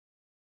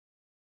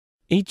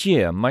Each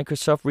year,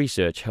 Microsoft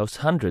Research hosts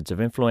hundreds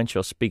of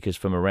influential speakers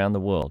from around the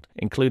world,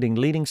 including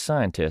leading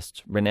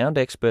scientists, renowned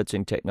experts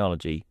in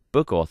technology,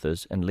 book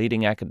authors, and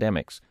leading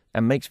academics,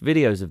 and makes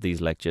videos of these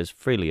lectures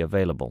freely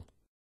available.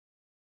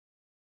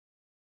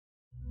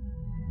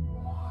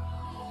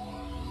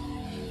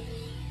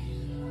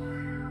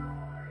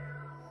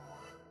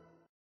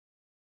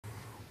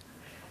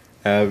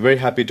 Very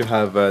happy to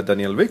have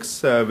Daniel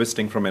Wicks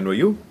visiting from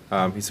NYU.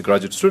 He's a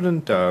graduate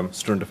student,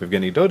 student of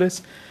Evgeny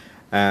Dodis,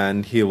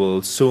 and he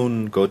will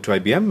soon go to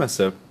IBM as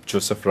a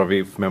Joseph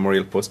Raviv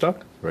Memorial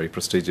postdoc, very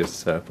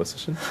prestigious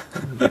position.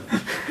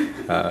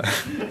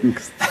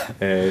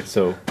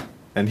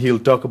 And he'll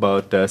talk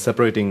about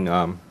separating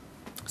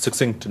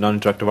succinct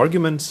non-interactive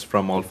arguments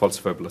from all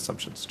falsifiable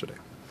assumptions today.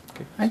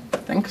 Okay. Hi,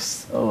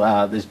 thanks.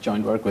 So this is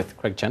joint work with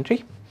Craig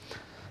Gentry.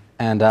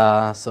 And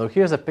so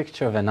here's a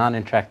picture of a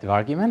non-interactive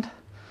argument.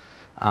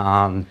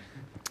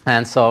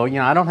 And so,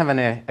 I don't have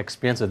any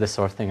experience with this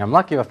sort of thing. I'm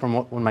lucky, but from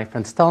what my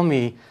friends tell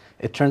me,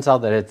 it turns out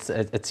that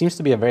it seems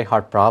to be a very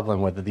hard problem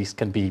whether these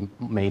can be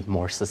made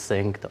more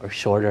succinct or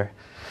shorter.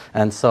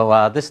 And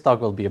so this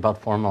talk will be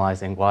about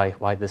formalizing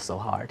why this is so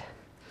hard.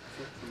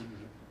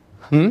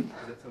 Is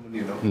that someone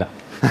you know? No.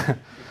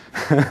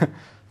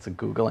 It's a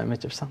Google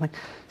image or something.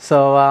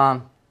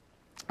 So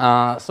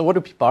what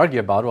do people argue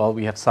about? Well,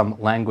 we have some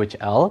language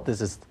L. This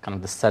is kind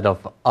of the set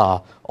of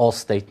all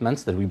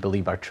statements that we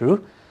believe are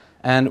true.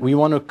 And we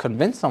want to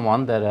convince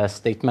someone that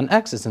statement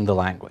X is in the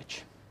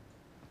language.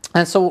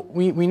 And so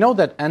we know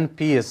that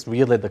NP is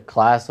really the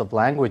class of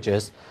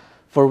languages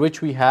for which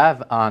we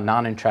have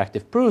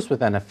non-interactive proofs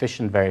with an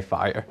efficient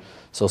verifier.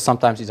 So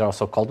sometimes these are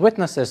also called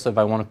witnesses. So if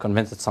I want to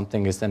convince that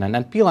something is in an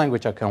NP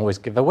language, I can always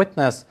give a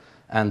witness,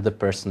 and the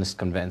person is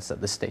convinced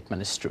that the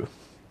statement is true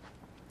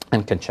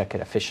and can check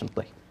it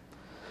efficiently.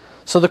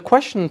 So the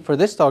question for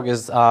this talk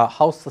is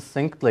how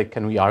succinctly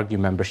can we argue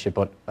membership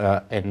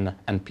in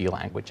NP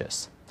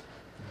languages?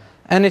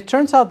 And it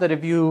turns out that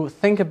if you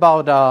think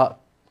about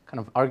kind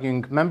of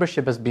arguing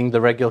membership as being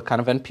the regular kind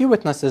of NP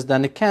witnesses,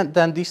 then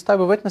these type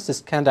of witnesses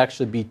can't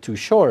actually be too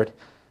short.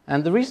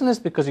 And the reason is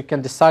because you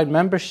can decide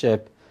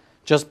membership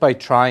just by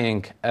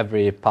trying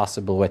every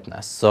possible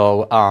witness.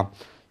 So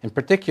in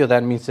particular,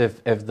 that means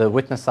if the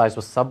witness size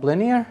was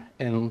sublinear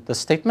in the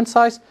statement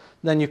size,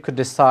 then you could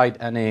decide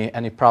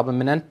any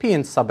problem in NP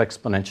in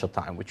sub-exponential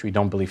time, which we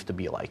don't believe to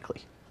be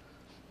likely.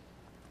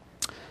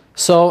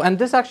 So, and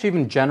this actually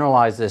even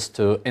generalizes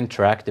to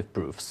interactive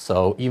proofs.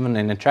 So even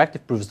in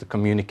interactive proofs, the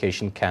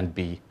communication can't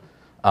be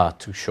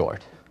too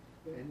short.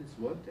 N is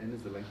what? N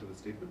is the length of the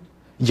statement?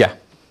 Yeah.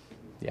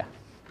 Yeah.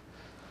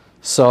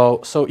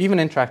 So even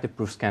interactive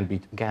proofs can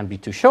be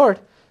too short.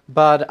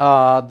 But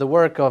the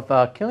work of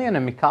Kilian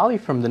and Micali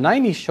from the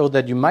 90s showed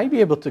that you might be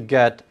able to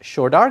get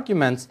short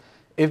arguments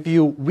if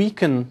you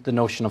weaken the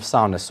notion of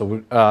soundness.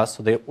 So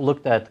they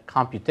looked at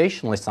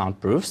computationally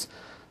sound proofs,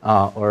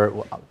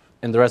 or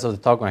in the rest of the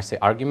talk when I say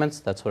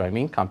arguments, that's what I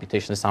mean,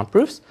 computationally sound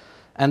proofs.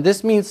 And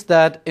this means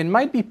that it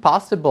might be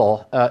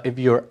possible, if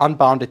you're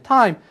unbounded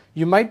time,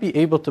 you might be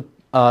able to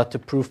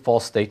prove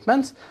false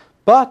statements.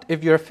 But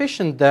if you're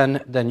efficient,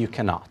 then you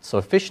cannot. So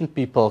efficient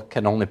people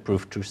can only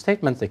prove true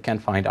statements. They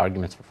can't find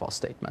arguments for false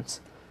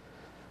statements.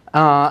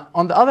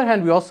 On the other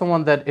hand, we also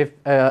want that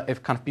if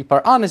kind of people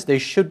are honest, they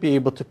should be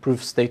able to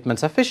prove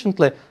statements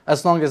efficiently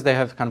as long as they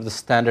have kind of the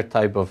standard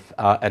type of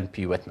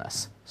NP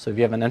witness. So if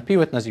you have an NP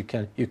witness,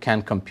 you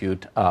can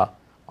compute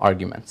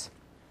arguments.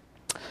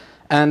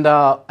 And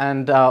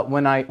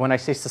when I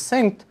say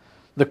succinct,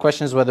 the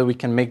question is whether we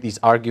can make these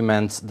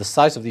arguments, the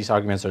size of these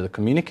arguments or the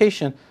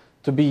communication,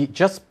 to be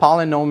just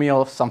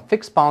polynomial, some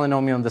fixed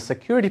polynomial in the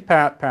security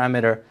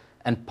parameter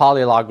and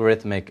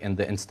poly-logarithmic in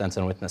the instance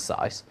and witness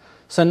size.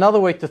 So another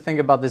way to think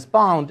about this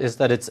bound is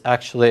that it's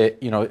actually,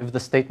 if the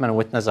statement and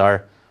witness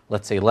are,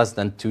 let's say, less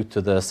than 2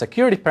 to the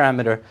security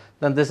parameter,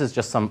 then this is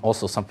just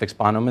also some fixed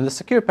polynomial in the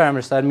security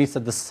parameter. So that means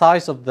that the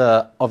size of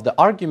the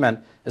argument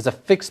is a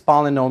fixed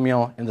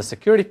polynomial in the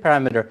security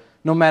parameter,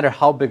 no matter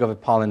how big of a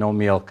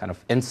polynomial kind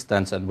of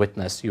instance and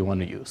witness you want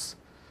to use.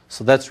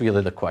 So that's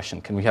really the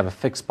question. Can we have a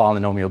fixed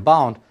polynomial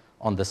bound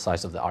on the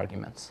size of the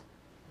arguments?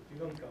 You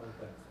don't count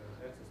X,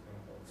 X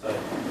is going to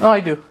outside. No, I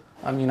do.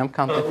 I mean, I'm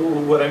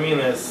counting. What I mean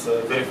is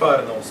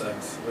verifier knows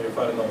X.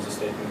 Verifier knows the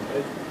statement,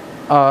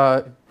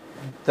 right?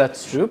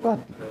 That's true, but...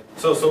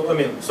 So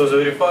the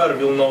verifier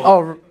will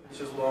know which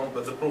is long,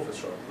 but the proof is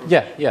short.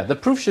 Yeah. The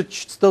proof should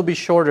still be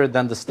shorter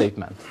than the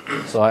statement.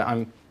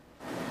 So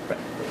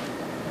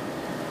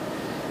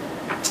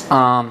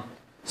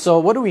So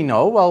what do we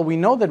know? Well, we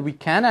know that we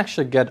can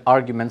actually get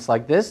arguments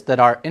like this that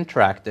are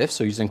interactive,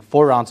 so using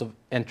 4 rounds of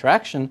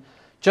interaction,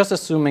 just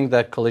assuming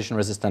that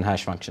collision-resistant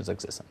hash functions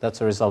exist. That's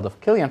a result of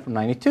Kilian from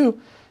 92.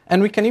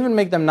 And we can even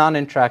make them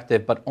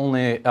non-interactive, but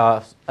only,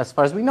 as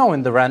far as we know,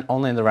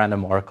 only in the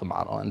random oracle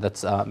model. And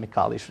that's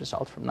Micali's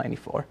result from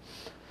 94.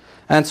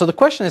 And so the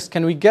question is,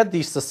 can we get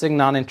these succinct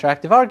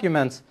non-interactive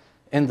arguments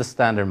in the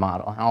standard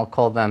model? And I'll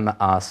call them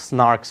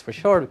SNARGs for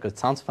short, because it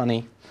sounds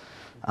funny.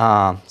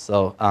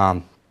 So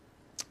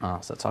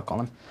that's how I'll call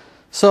them.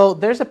 So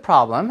there's a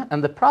problem,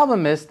 and the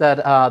problem is that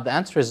the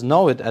answer is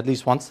no in at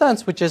least one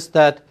sense, which is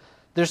that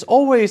there's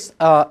always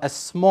a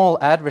small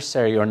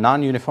adversary or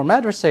non-uniform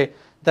adversary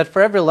that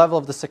for every level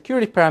of the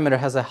security parameter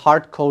has a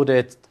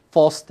hard-coded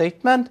false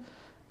statement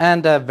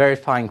and a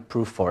verifying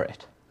proof for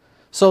it.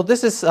 So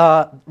this is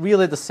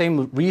really the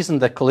same reason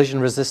that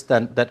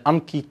that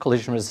unkeyed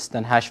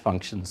collision-resistant hash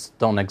functions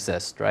don't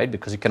exist, right?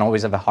 Because you can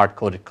always have a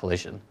hard-coded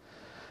collision.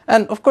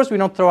 And of course, we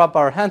don't throw up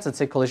our hands and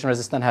say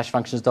collision-resistant hash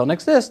functions don't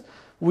exist.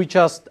 We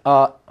just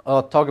talk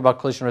about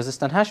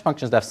collision-resistant hash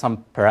functions that have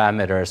some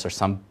parameters or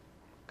some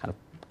kind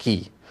of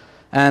key.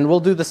 And we'll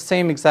do the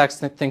same exact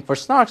thing for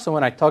SNARG. So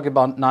when I talk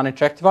about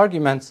non-interactive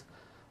arguments,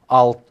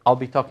 I'll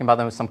be talking about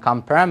them with some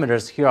common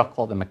parameters. Here I'll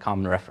call them a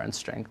common reference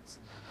strength.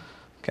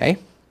 Okay.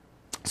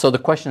 So the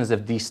question is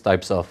if these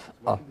types of...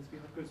 Why can this be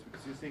of course?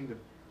 Because you're saying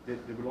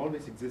that there will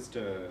always exist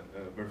a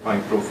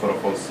verifying proof for a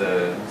false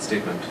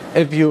statement.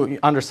 If you,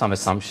 under some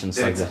assumptions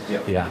like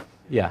that.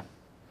 Yeah.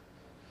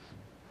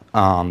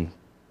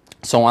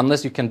 So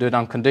unless you can do it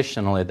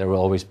unconditionally, there will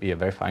always be a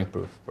verifying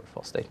proof for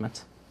false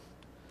statements.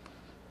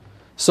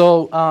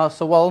 So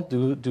well,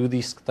 do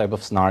these type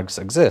of SNARGs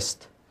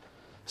exist?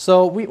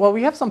 So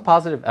we have some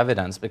positive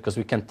evidence because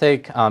we can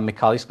take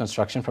Micali's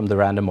construction from the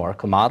random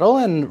oracle model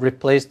and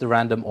replace the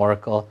random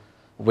oracle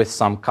with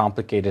some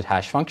complicated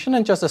hash function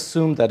and just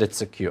assume that it's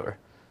secure.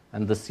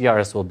 And the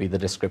CRS will be the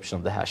description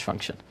of the hash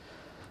function.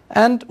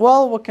 And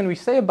well, what can we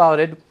say about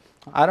it?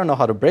 I don't know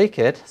how to break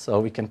it,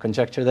 so we can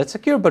conjecture that's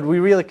secure, but we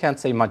really can't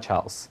say much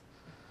else.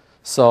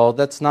 So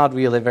that's not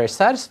really very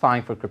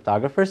satisfying for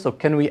cryptographers. So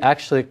can we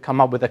actually come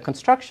up with a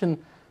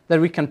construction that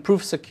we can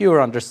prove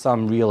secure under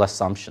some real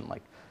assumption,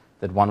 like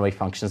that one-way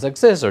functions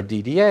exist, or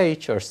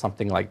DDH, or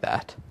something like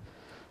that?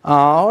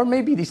 Or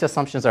maybe these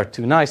assumptions are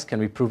too nice. Can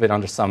we prove it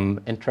under some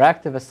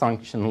interactive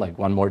assumption, like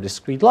one more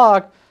discrete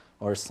log,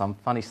 or some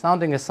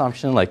funny-sounding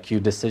assumption, like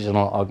Q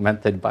decisional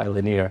augmented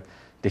bilinear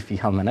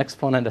Diffie-Hellman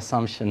exponent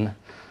assumption?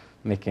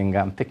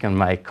 I'm picking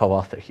my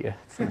co-author here.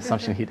 It's an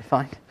assumption he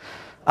defined.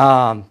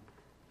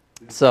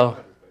 This is all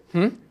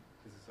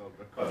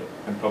recorded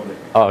and public.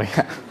 Oh,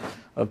 yeah.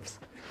 Oops.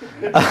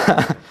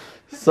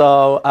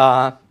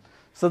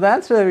 So the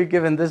answer that we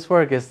give in this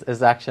work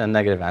is actually a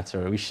negative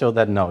answer. We show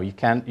that no,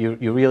 you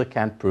really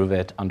can't prove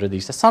it under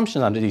these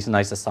assumptions, under these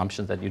nice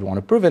assumptions that you'd want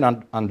to prove it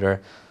under.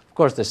 Of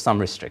course, there's some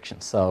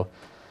restrictions. So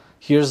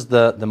here's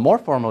the more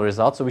formal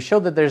result. So we show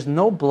that there's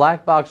no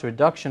black box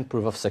reduction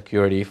proof of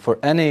security for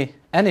any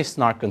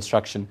SNARG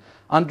construction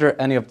under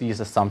any of these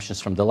assumptions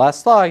from the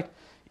last slide,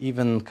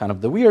 even kind of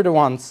the weirder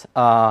ones.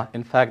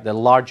 In fact, the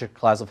larger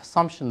class of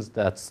assumptions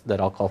that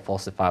I'll call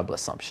falsifiable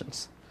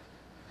assumptions.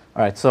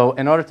 All right, so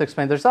in order to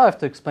explain the result, I have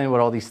to explain what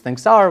all these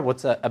things are.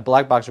 What's a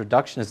black box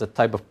reduction is a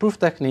type of proof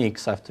technique,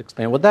 so I have to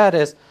explain what that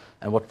is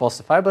and what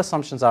falsifiable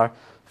assumptions are.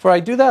 Before I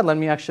do that, let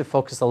me actually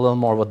focus a little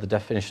more what the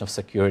definition of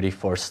security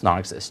for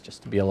SNARGs is,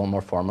 just to be a little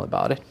more formal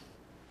about it.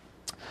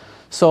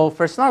 So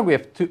for SNARG, we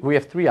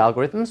have three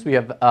algorithms. We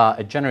have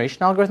a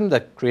generation algorithm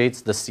that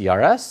creates the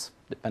CRS,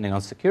 depending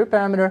on security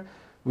parameter.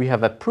 We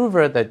have a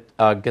prover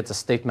that gets a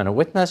statement of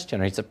witness,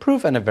 generates a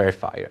proof, and a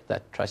verifier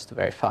that tries to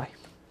verify.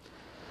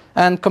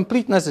 And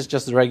completeness is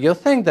just the regular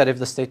thing that if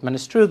the statement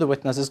is true, the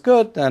witness is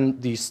good, then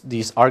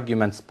these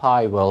arguments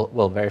pi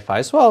will verify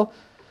as well.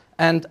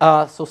 And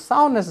so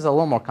soundness is a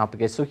little more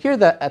complicated. So here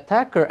the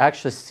attacker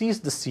actually sees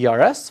the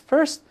CRS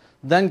first,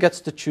 then gets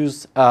to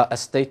choose a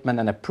statement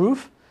and a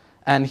proof.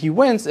 And he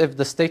wins if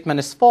the statement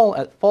is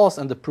false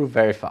and the proof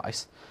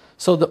verifies.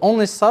 So the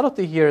only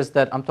subtlety here is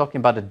that I'm talking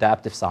about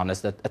adaptive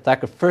soundness, that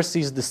attacker first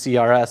sees the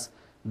CRS,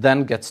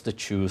 then gets to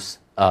choose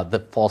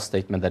the false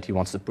statement that he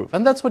wants to prove.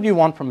 And that's what you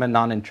want from a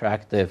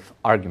non-interactive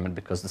argument,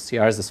 because the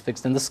CRS is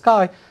fixed in the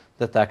sky.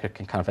 The attacker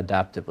can kind of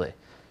adaptively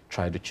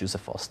try to choose a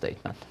false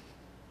statement.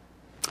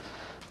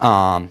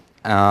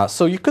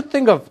 So you could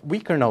think of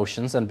weaker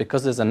notions, and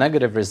because there's a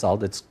negative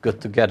result, it's good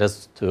to get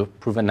us to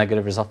prove a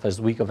negative result for as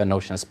weak of a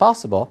notion as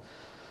possible.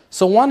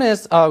 So one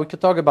is we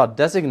could talk about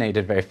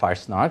designated verifier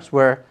SNARGs,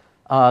 where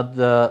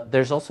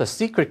there's also a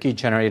secret key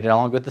generated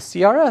along with the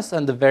CRS,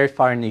 and the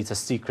verifier needs a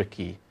secret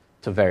key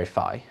to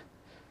verify.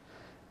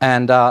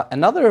 And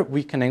another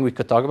weakening we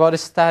could talk about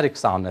is static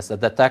soundness,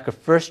 that the attacker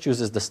first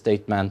chooses the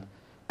statement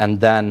and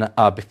then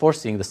before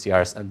seeing the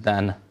CRS,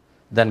 and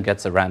then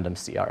gets a random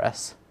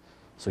CRS.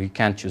 So you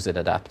can't choose it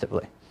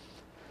adaptively.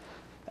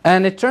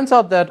 And it turns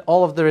out that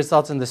all of the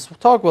results in this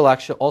talk will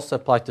actually also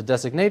apply to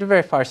designated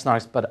verifier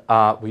SNARGs,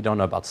 but we don't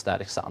know about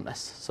static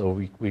soundness. So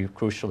we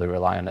crucially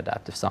rely on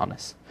adaptive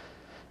soundness.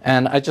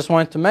 And I just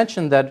wanted to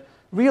mention that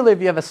really, if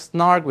you have a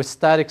SNARG with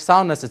static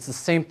soundness, it's the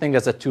same thing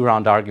as a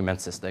two-round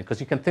argument system, because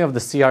you can think of the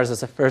CRs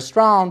as a first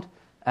round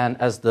and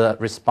as the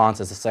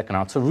response as a second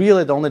round. So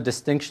really, the only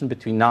distinction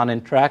between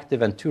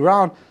non-interactive and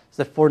two-round is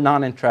that for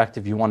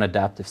non-interactive, you want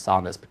adaptive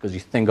soundness, because you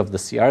think of the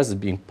CRs as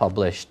being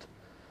published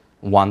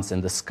once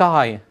in the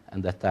sky,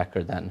 and the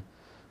attacker then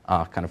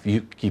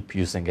you keep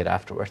using it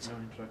afterwards.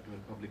 Non-interactive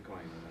and public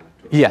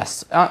key.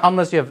 Yes,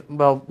 unless you have,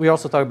 well, we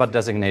also talk about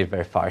designated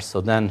verifiers,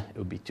 so then it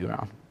would be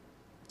two-round.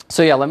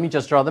 So yeah, let me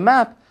just draw the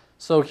map.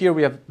 So here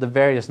we have the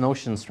various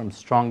notions from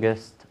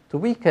strongest to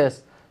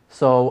weakest.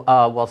 So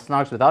while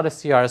SNARGs without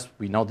SCRs,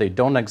 we know they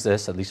don't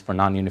exist, at least for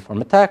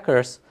non-uniform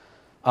attackers.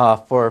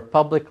 For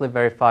publicly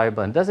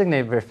verifiable and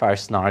designated verifier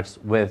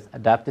SNARGs with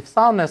adaptive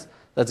soundness,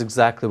 that's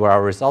exactly where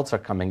our results are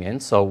coming in.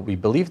 So we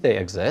believe they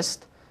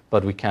exist,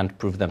 but we can't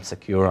prove them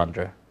secure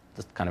under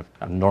the kind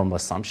of normal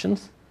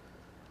assumptions.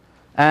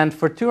 And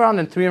for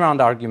 2-round and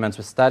 3-round arguments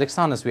with static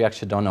soundness, we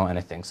actually don't know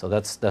anything. So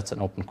that's an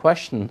open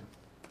question.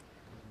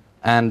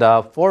 And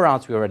 4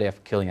 rounds, we already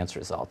have Kilian's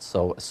results.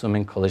 So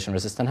assuming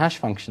collision-resistant hash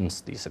functions,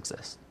 these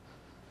exist.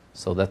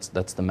 So that's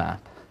the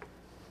map.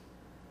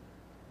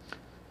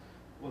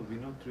 Well, we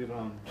know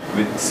 3-round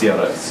with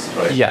CRS,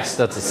 right? Yes,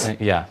 that's the same.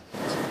 Yeah,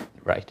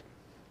 right.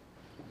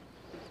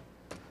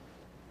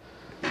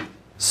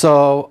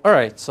 So, all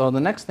right. So the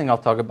next thing I'll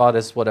talk about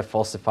is what a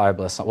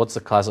falsifiable. What's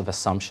the class of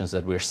assumptions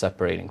that we're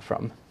separating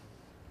from?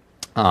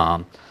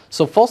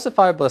 So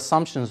falsifiable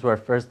assumptions were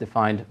first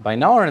defined by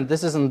Naor, and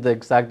this isn't the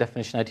exact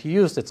definition that he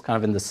used. It's kind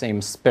of in the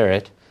same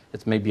spirit.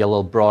 It's maybe a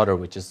little broader,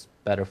 which is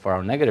better for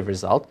our negative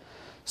result.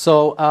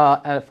 So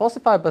a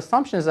falsifiable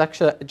assumption is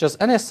actually just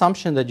any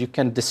assumption that you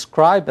can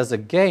describe as a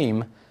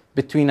game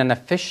between an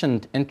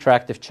efficient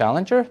interactive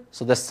challenger.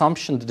 So the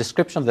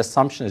description of the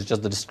assumption is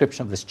just the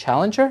description of this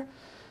challenger.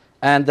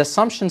 And the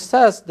assumption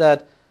says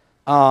that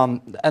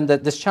and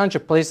that this challenger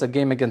plays a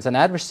game against an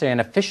adversary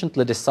and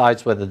efficiently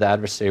decides whether the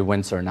adversary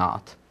wins or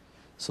not.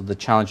 So the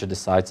challenger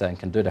decides that and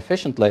can do it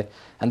efficiently.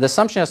 And the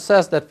assumption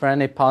says that for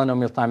any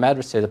polynomial time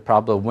adversary, the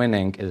probability of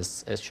winning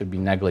should be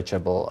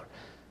negligible. Or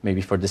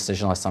maybe for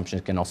decisional assumptions,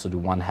 you can also do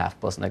 1/2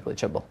 plus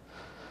negligible.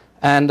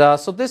 And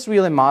so this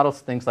really models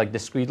things like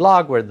discrete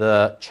log, where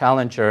the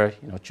challenger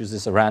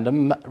chooses a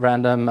random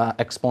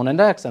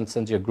exponent x and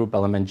sends you a group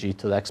element g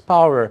to the x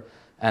power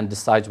and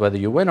decides whether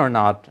you win or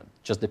not,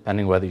 just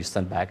depending whether you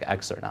send back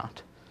x or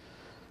not.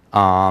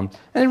 And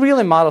it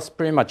really models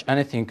pretty much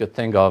anything you could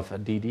think of: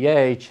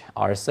 DDH,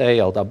 RSA,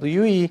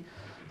 LWE,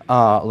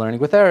 learning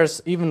with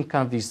errors, even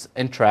kind of these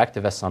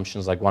interactive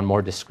assumptions like one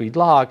more discrete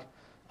log,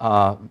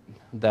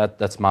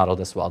 that's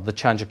modeled as well. The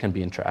challenger can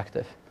be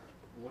interactive.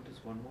 What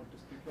is one more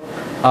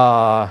discrete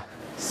log?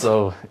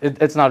 So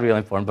it's not really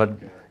important, but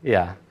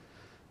yeah,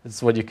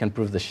 it's what you can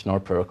prove the Schnorr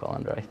protocol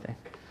under, I think.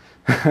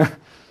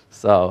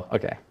 So,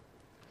 okay.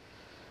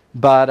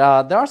 But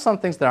there are some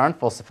things that aren't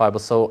falsifiable.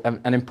 So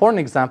an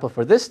important example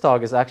for this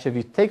talk is actually if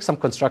you take some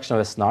construction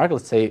of a SNARG,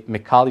 let's say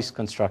Micali's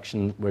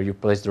construction, where you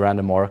place the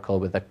random oracle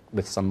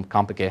with some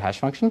complicated hash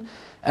function,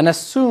 and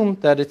assume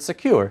that it's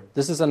secure.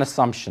 This is an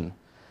assumption.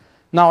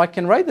 Now, I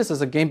can write this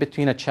as a game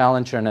between a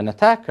challenger and an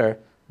attacker,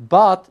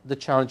 but the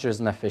challenger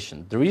isn't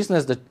efficient. The reason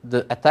is that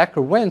the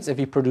attacker wins if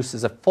he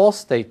produces a false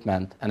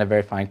statement and a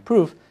verifying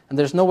proof, and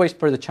there's no way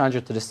for the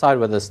challenger to decide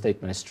whether the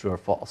statement is true or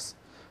false.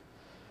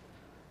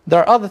 There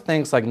are other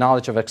things like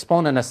knowledge of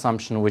exponent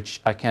assumption,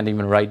 which I can't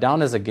even write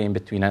down as a game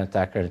between an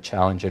attacker and a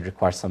challenger. It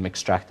requires some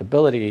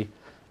extractability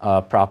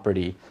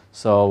property.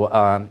 So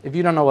if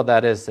you don't know what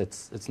that is,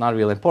 it's not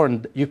really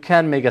important. You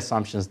can make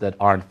assumptions that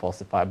aren't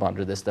falsifiable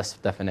under this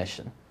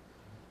definition,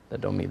 that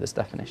don't meet this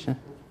definition.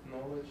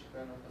 Knowledge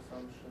kind of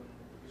assumption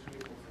usually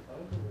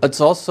falsifiable?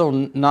 It's also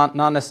not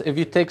necessarily. If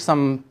you take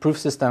some proof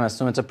system,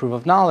 assume it's a proof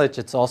of knowledge,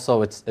 it's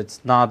also it's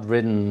not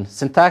written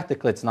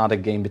syntactically. It's not a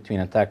game between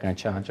attacker and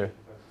challenger.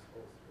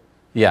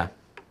 Yeah.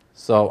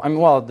 So, I mean,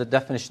 well, the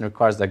definition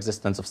requires the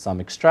existence of some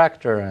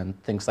extractor and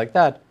things like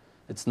that.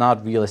 It's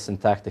not really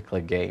syntactically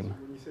a game.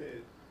 When you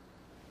say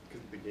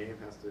the game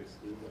has to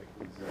exclude like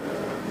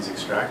these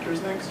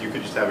extractors then? Because you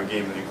could just have a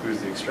game that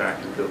includes the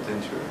extractor built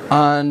into it,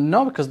 right?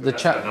 No, because the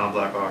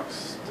non-black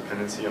box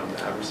dependency on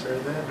the adversary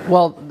then? Or?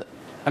 Well,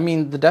 I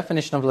mean, the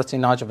definition of, let's say,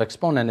 knowledge of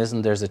exponent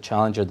isn't there's a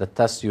challenger that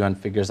tests you and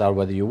figures out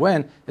whether you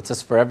win. It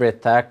says for every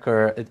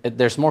attacker,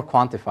 there's more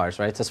quantifiers,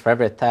 right? It says for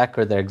every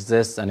attacker there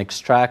exists an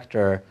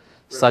extractor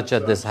such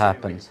that this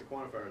happens. Like, the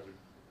quantifiers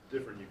are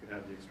different. You can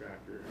have the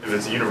extractor. If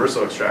it's a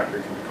universal extractor,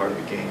 it can be part of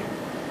the game,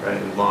 right?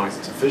 And as long as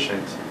it's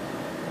efficient,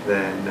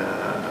 then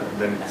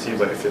it seems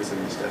like it fits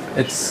in this definition.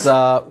 It's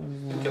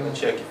Can I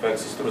check if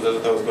X is true? That's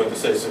what I was going to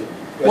say. So,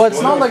 well,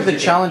 it's not like the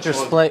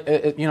challenger's play.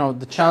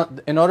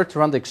 In order to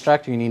run the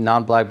extractor, you need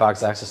non-black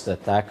box access to the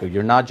attacker.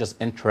 You're not just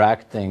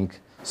interacting.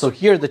 So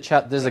here,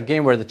 there's a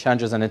game where the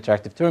challenger is an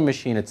interactive Turing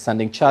machine. It's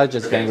sending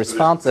challenges, getting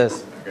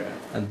responses,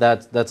 and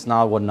that's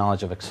not what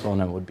knowledge of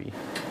exponent would be.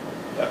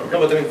 No,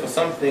 but I mean, for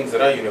some things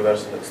there are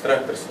universal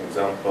extractors, for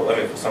example. I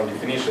mean, for some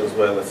definitions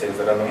where, let's say,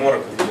 the random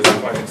oracle, you just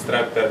define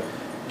extractor,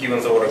 given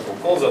the oracle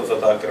calls that the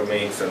attacker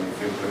makes, and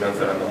if you implement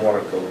the random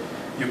oracle,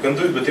 you can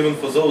do it, but even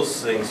for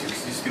those things, you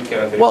still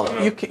can't. Well,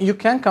 you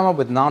can come up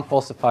with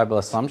non-falsifiable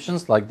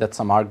assumptions, like that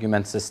some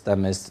argument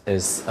system is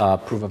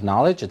proof of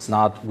knowledge. It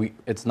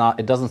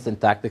doesn't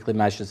syntactically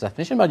match this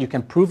definition, but you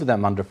can prove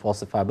them under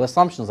falsifiable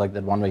assumptions, like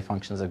that one-way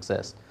functions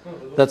exist. No,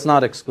 that's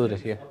not excluded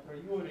here. A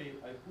priori,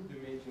 I could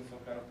imagine some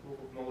kind of proof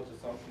of knowledge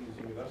assumption is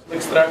universal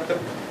extractor.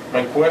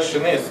 My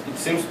question is, it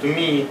seems to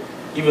me,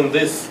 even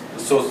this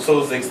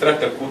so the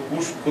extractor could be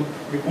pushed.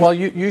 Well,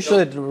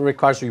 usually it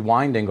requires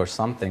rewinding or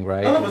something,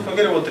 right? No, but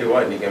forget about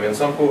rewinding. I mean,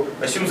 some who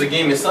assume the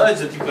game is such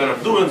that you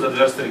cannot do it, the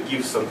adversary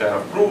gives some kind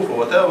of proof or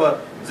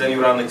whatever, then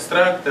you run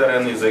extractor,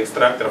 and if the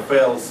extractor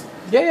fails,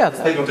 Yeah, the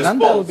statement is then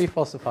false. that would be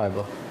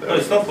falsifiable. No,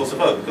 it's not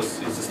falsifiable because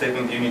it's a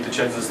statement. You need to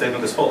check the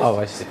statement is false. Oh,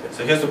 I see.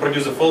 So he has to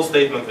produce a false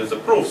statement with the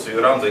proof. So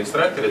you run the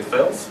extractor, it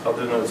fails. How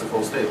do you know it's a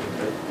false statement,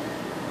 right?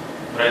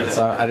 Right.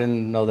 So I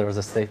didn't know there was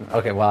a statement.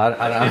 Okay, well,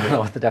 I don't know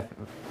what the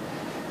definition.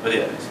 But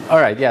yeah. All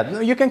right, yeah, no,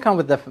 you can come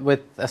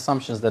with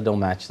assumptions that don't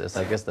match this.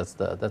 I guess that's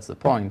the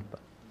point. But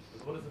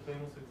What is the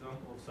famous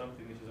example of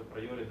something which is a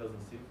priori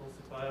doesn't seem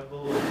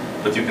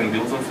falsifiable, but you can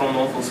build them from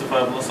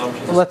non-falsifiable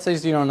assumptions? well, let's say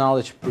zero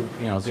knowledge proof,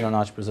 zero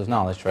knowledge proofs of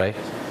knowledge, right?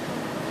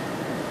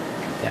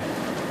 Yeah.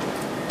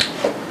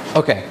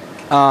 Okay.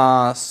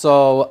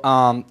 So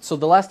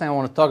the last thing I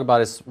want to talk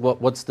about is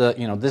what's the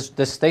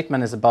this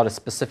statement is about a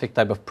specific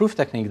type of proof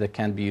technique that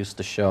can be used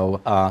to show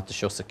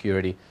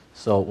security.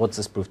 So what's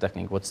this proof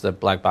technique? What's the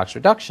black box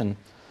reduction?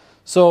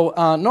 So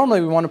normally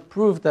we want to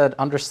prove that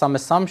under some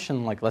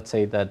assumption, like let's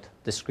say that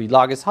discrete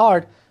log is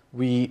hard,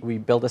 we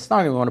build a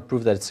SNARG and we want to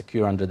prove that it's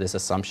secure under this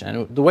assumption.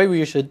 And the way we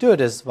usually do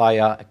it is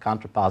via a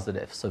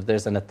contrapositive. So if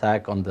there's an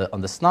attack on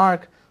the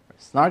SNARG, or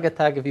SNARG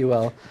attack if you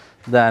will,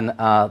 then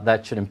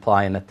that should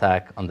imply an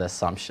attack on the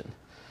assumption.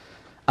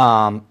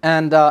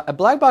 A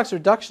black box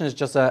reduction is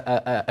just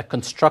a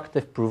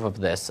constructive proof of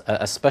this,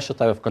 a special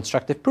type of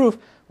constructive proof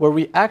where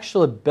we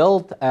actually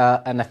build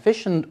an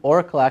efficient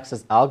Oracle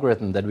access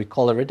algorithm that we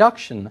call a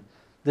reduction.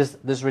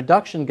 This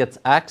reduction gets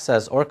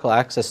Oracle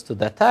access to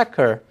the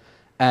attacker,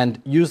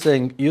 and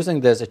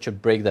using this, it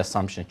should break the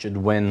assumption. It should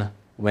win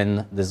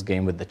this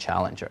game with the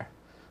challenger.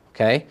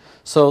 Okay,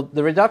 so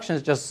the reduction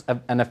is just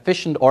an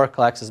efficient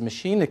Oracle access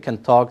machine. It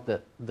can talk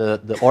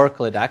the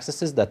Oracle it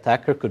accesses. The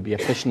attacker could be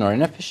efficient or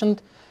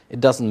inefficient. It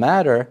doesn't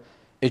matter.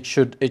 It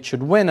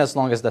should win as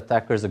long as the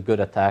attacker is a good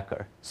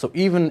attacker. So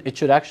even it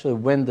should actually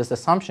win this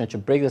assumption. It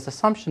should break this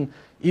assumption,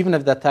 even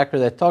if the attacker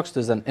that it talks to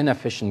is an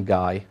inefficient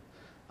guy,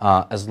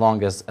 as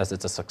long as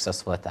it's a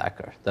successful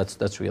attacker.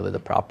 That's really the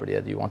property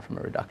that you want from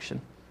a reduction.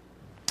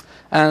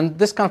 And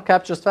this kind of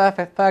captures the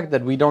fact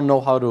that we don't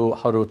know how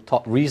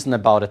to reason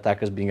about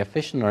attackers being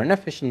efficient or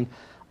inefficient,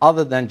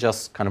 other than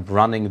just kind of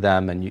running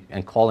them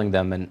and calling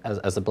them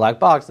as a black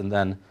box. And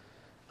then,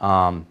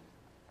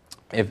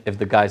 if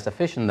the guy is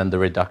efficient, then the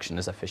reduction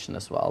is efficient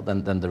as well.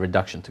 Then the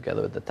reduction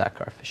together with the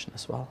attacker are efficient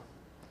as well.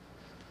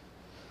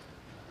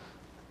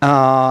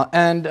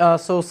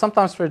 So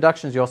sometimes for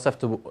reductions, you also have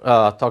to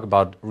talk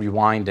about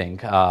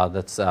rewinding.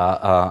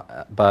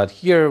 But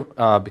here,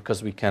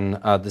 because we can,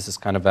 this is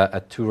kind of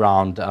a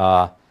two-round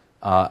a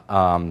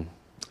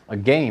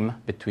game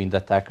between the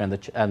attacker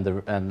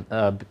and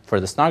for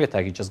the SNARG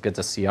attack, he just gets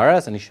a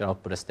CRS and he should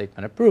output a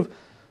statement of proof.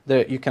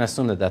 There, you can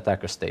assume that the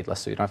attacker is stateless,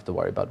 so you don't have to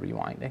worry about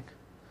rewinding.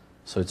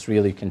 So it's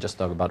really, you can just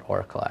talk about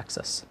Oracle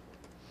access.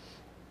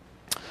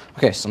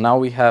 Okay, so now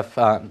we have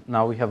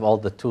all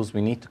the tools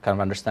we need to kind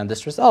of understand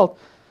this result.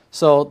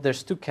 So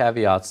there's two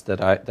caveats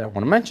that I want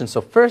to mention.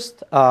 So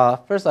first I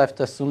have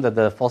to assume that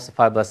the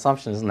falsifiable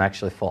assumption isn't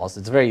actually false.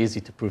 It's very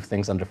easy to prove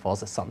things under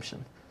false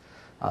assumptions,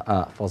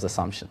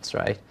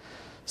 right?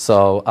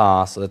 So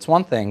that's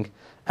one thing.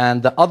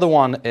 And the other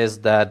one is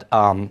that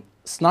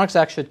SNARGs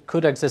actually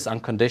could exist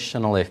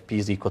unconditionally if P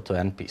is equal to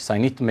NP. So I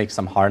need to make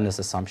some hardness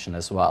assumption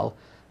as well.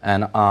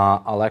 And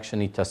I'll actually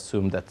need to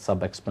assume that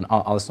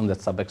I'll assume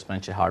that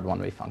sub-exponentially hard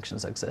one-way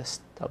functions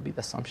exist. That'll be the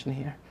assumption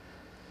here.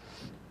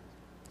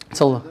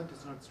 So that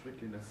is not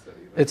strictly necessary.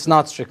 Right? It's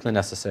not strictly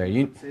necessary.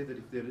 You say that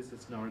if there is a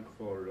SNARG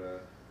for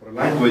a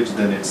language,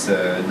 then it's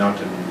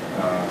not an.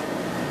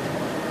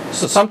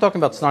 So I'm talking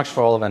about SNARGs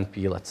for all of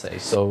NP, let's say.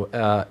 So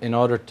in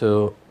order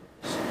to,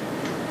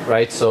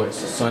 right? So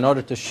in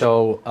order to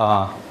show.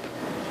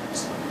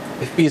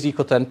 If P is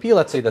equal to NP,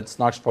 let's say that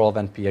SNARGs for all of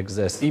NP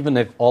exists, even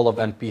if all of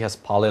NP has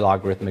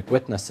poly-logarithmic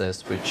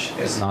witnesses, which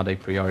is not a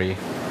priori.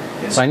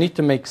 Yes. So I need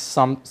to make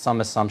some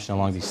assumption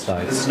along these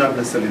sides. This is not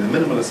necessarily the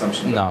minimal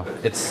assumption. No,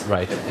 it's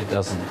right. It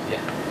doesn't.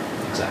 Yeah,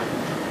 exactly.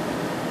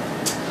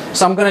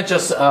 So I'm going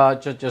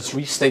to just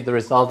restate the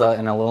result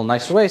in a little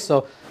nicer way.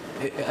 So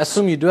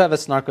assume you do have a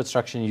SNARG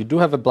construction, you do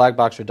have a black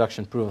box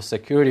reduction proof of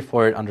security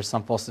for it under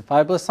some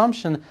falsifiable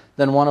assumption,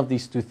 then one of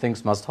these two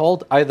things must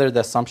hold. Either the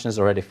assumption is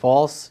already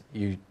false,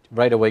 you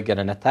right away get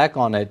an attack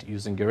on it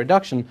using your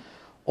reduction,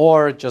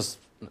 or just,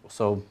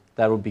 so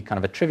that would be kind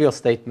of a trivial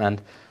statement,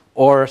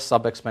 or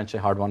sub-exponentially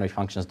hard one-way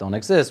functions don't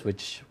exist,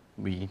 which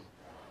we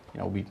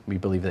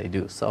believe they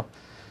do. So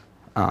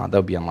that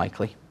would be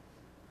unlikely.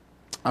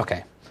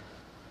 Okay.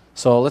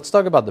 So let's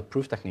talk about the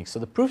proof technique. So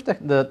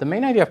the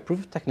main idea of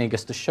proof technique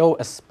is to show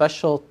a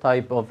special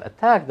type of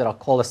attack that I'll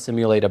call a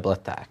simulatable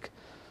attack.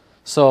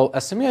 So a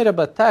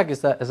simulatable attack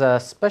is a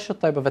special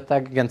type of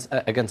attack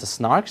against a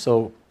SNARG.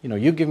 So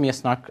you give me a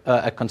SNARG,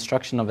 a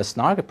construction of a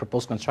SNARG, a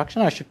proposed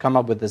construction, I should come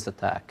up with this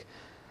attack.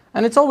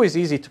 And it's always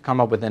easy to come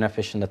up with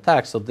inefficient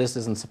attacks. So this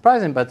isn't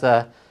surprising, but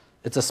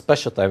it's a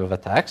special type of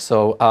attack.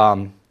 So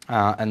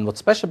and what's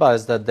special about it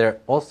is that there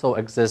also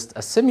exists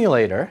a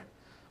simulator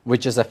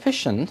which is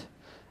efficient,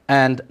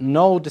 and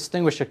no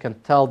distinguisher can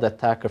tell the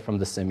attacker from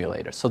the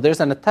simulator. So there's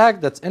an attack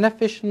that's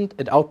inefficient,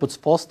 it outputs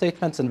false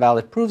statements and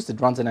valid proofs,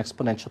 it runs in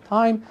exponential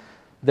time.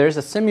 There's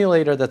a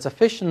simulator that's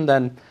efficient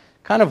and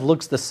kind of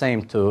looks the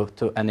same to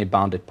any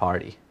bounded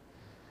party.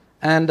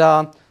 And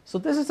so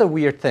this is a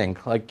weird thing.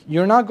 Like,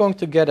 you're not going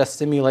to get a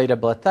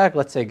simulatable attack,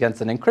 let's say,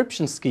 against an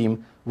encryption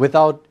scheme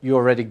without you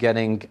already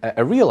getting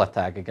a real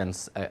attack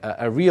against,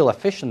 a real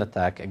efficient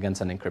attack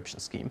against an encryption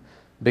scheme.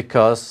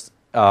 Because,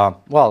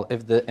 well,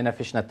 if the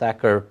inefficient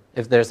attacker,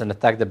 if there's an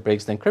attack that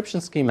breaks the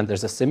encryption scheme and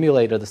there's a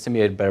simulator, the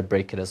simulator better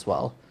break it as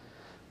well.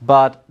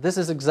 But this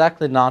is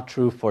exactly not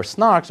true for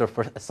SNARGs or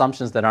for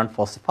assumptions that aren't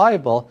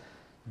falsifiable,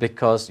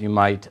 because you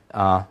might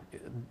not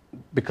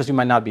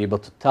be able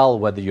to tell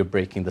whether you're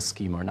breaking the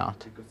scheme or not.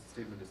 Because the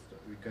statement is,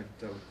 we can't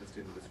tell if the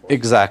statement is false.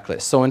 Exactly.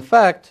 So in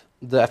fact,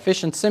 the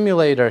efficient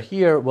simulator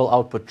here will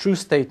output true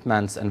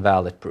statements and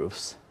valid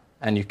proofs.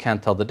 And you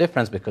can't tell the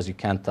difference because you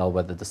can't tell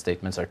whether the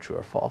statements are true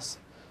or false.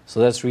 So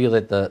that's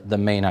really the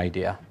main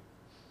idea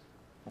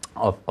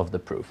of the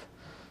proof.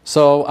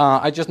 So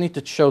I just need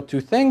to show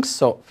two things.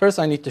 So first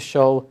I need to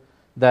show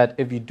that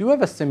if you do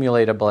have a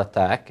simulatable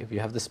attack, if you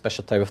have this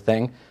special type of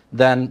thing,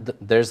 then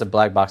there's a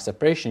black box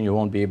separation. You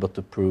won't be able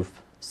to prove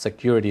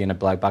security in a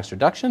black box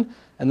reduction.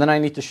 And then I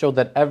need to show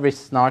that every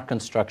SNARG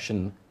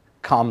construction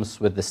comes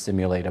with the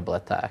simulatable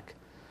attack.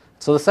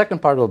 So the second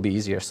part will be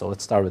easier. So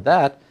let's start with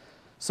that.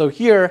 So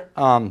here,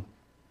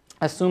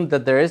 assume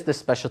that there is this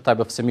special type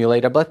of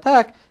simulatable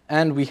attack,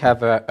 and we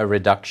have a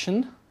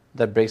reduction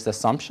that breaks the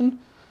assumption.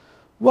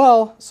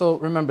 Well, so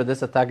remember,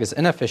 this attack is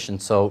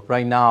inefficient. So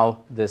right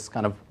now, this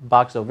kind of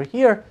box over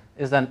here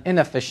is an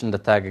inefficient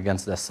attack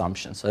against the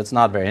assumption. So it's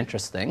not very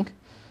interesting.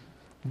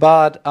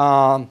 But,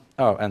 oh,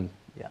 and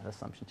yeah, the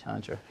assumption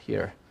challenger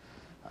here,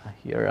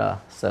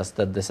 says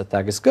that this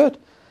attack is good.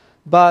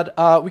 But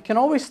we can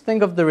always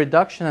think of the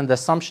reduction and the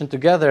assumption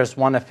together as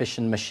one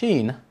efficient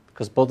machine,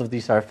 because both of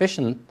these are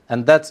efficient.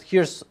 And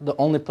here's the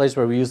only place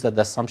where we use that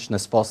the assumption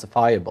is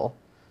falsifiable.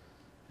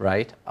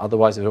 Right?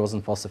 Otherwise, if it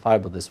wasn't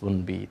falsifiable, this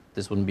wouldn't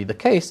be the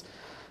case.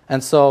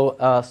 And so,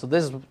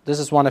 this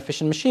is one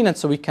efficient machine, and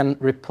so we can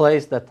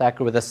replace the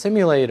attacker with a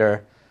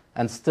simulator,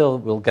 and still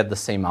we'll get the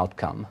same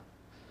outcome.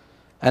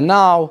 And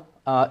now,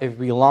 if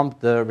we lump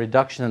the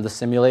reduction and the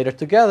simulator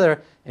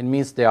together, it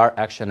means they are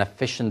actually an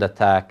efficient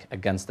attack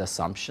against the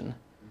assumption.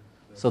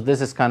 So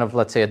this is kind of,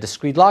 let's say, a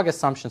discrete log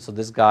assumption. So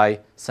this guy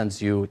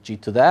sends you g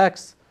to the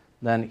x.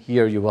 Then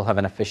here you will have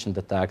an efficient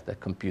attack that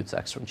computes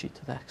x from g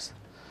to the x.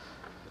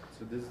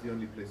 So this is the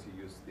only place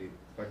you use the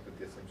fact that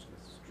the assumption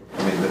is true.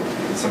 I mean,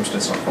 the assumption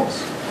is not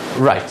false.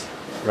 Right,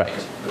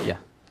 yeah.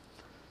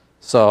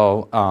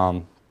 So,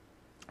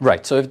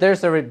 right, so if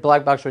there's a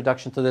black box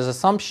reduction to this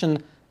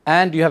assumption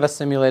and you have a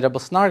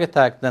simulatable SNARG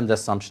attack, then the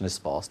assumption is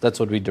false.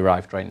 That's what we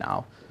derived right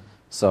now.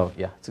 So,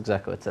 yeah, it's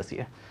exactly what it says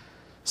here.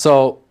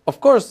 So,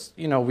 of course,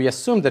 we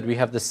assume that we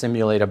have the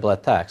simulatable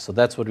attack. So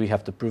that's what we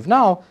have to prove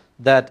now,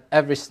 that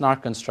every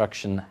SNARG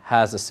construction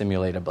has a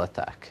simulatable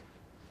attack.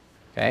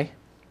 Okay?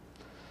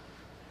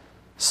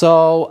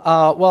 So,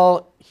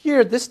 well,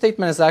 here this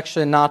statement is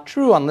actually not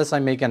true unless I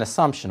make an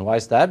assumption. Why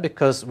is that?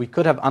 Because we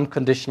could have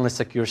unconditionally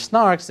secure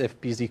SNARGs if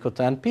p is equal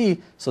to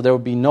np, so there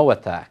would be no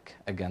attack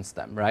against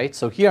them, right?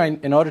 So here,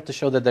 in order to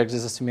show that there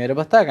exists a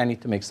simulatable attack, I need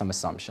to make some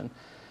assumption.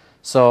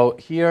 So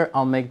here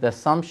I'll make the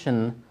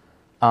assumption,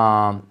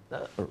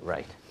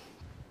 right.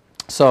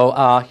 So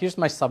here's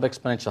my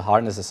sub-exponential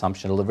hardness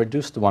assumption. It'll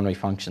reduce to one-way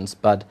functions,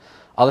 but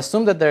I'll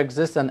assume that there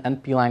exists an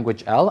NP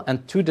language L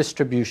and two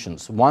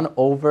distributions, one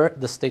over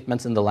the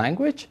statements in the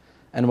language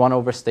and one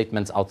over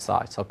statements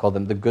outside. So I'll call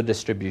them the good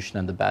distribution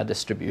and the bad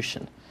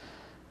distribution.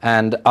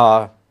 And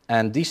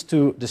these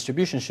two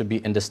distributions should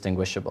be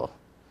indistinguishable.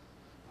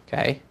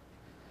 Okay?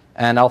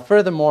 And I'll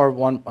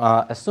furthermore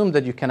assume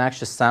that you can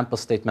actually sample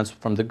statements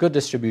from the good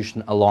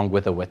distribution along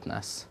with a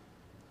witness.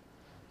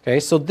 Okay,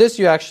 so this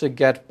you actually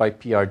get by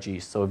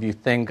PRG. So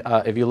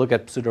if you look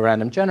at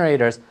pseudorandom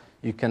generators,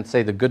 you can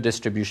say the good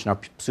distribution are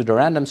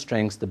pseudorandom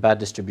strings, the bad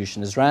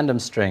distribution is random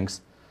strings,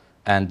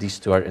 and these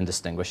two are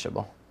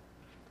indistinguishable.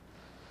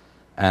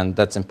 And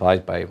that's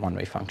implied by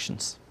one-way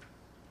functions.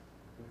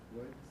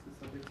 Where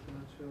does the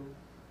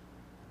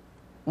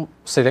sub-exponential?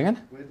 Say it again?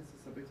 Where does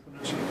the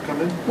sub-exponential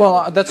come in?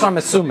 Well, that's what I'm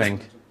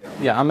assuming.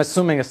 Yeah, I'm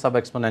assuming a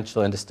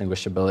sub-exponential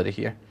indistinguishability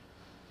here.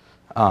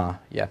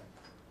 Yeah.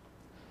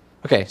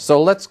 Okay,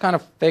 so let's kind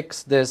of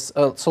fix this.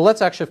 So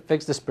let's actually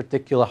fix this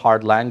particular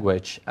hard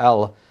language,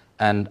 L.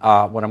 And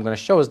what I'm going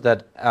to show is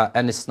that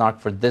any SNARG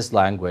for this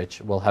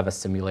language will have a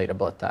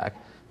simulatable attack,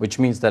 which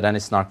means that any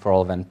SNARG for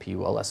all of NP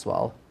will as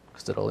well,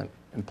 because it'll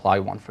imply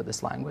one for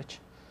this language.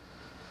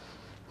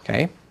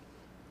 Okay.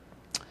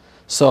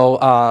 So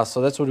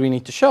that's what we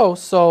need to show.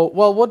 So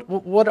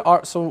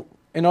well, so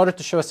in order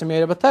to show a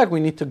simulatable attack, we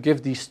need to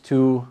give these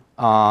two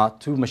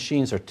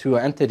machines or two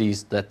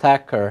entities the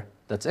attacker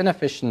that's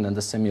inefficient and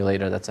the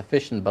simulator that's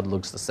efficient but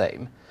looks the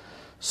same.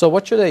 So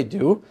what should they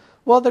do?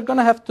 Well, they're going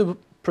to have to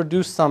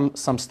produce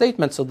some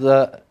statements.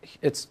 So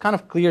it's kind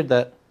of clear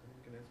that.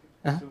 Can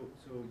I ask you?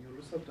 So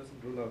your itself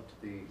doesn't rule out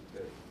the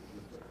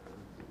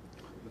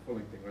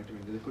following thing, right? I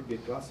mean, there could be a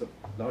class of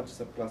large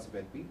subclass of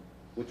NP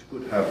which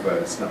could have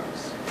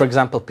SNARGs. For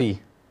example, P.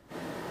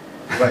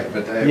 Right,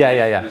 but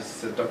yeah.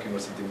 It's talking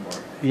about something more.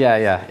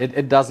 Yeah.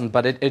 It doesn't,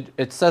 but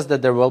it says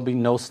that there will be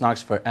no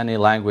SNARGs for any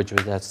language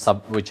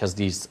which has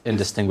these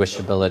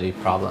indistinguishability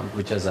problem,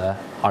 which is a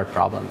hard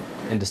problem,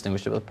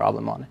 indistinguishability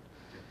problem on it.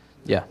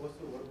 Yeah.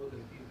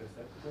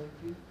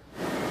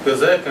 Because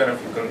there kind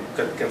of you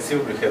can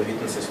conceivably have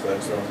witnesses for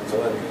X not in the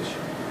language.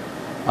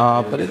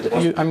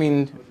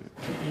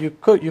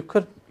 But you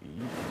could.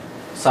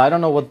 So I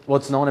don't know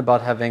what's known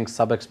about having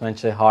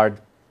sub-exponentially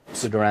hard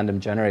pseudorandom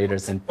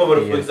generators in But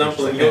for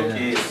example, in your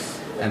case,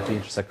 NP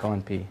intersect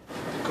co-NP.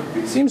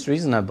 Seems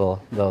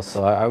reasonable though,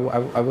 so I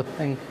would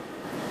think.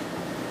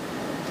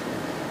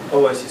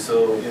 Oh, I see.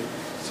 So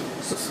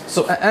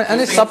So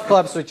any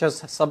subclubs which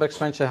has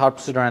sub-exponentially hard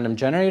pseudorandom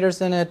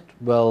generators in it,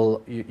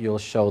 well, you'll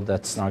show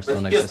that SNARGs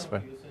don't exist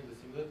for.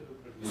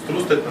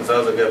 True statements, the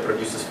other guy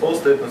produces false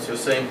statements. You're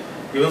saying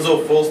even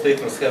though false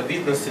statements have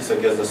witnesses, I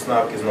guess the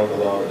SNARG is not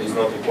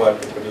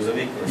required to produce a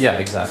witness. Yeah,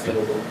 exactly.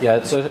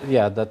 Yeah, so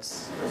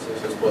that's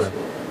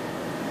possible.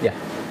 Yeah.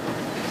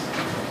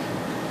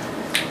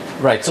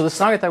 Right. So the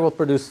SNARG attack will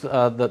produce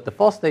the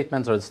false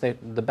statements or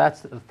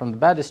from the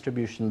bad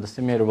distribution. The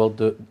simulator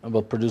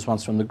will produce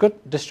ones from the good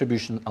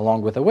distribution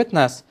along with a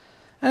witness,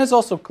 and it's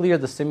also clear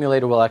the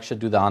simulator will actually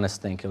do the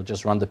honest thing. It'll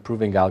just run the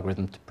proving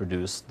algorithm to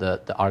produce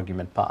the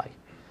argument pi.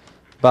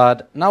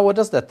 But now, what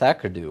does the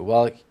attacker do?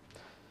 Well,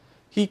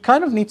 he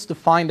kind of needs to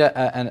find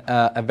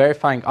a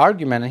verifying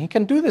argument, and he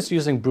can do this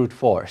using brute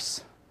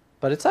force.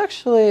 But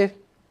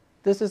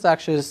this is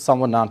actually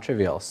somewhat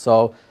non-trivial.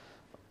 So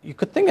you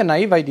could think a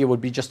naive idea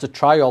would be just to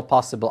try all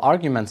possible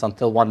arguments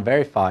until one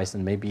verifies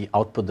and maybe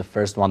output the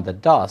first one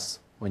that does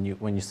when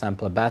you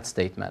sample a bad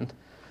statement.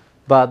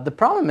 But the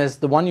problem is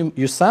the one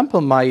you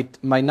sample might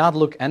not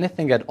look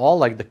anything at all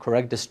like the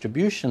correct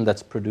distribution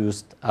that's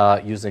produced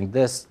using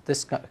this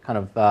kind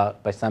of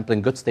by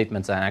sampling good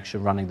statements and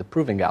actually running the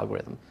proving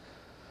algorithm.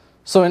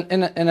 So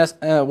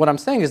what I'm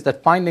saying is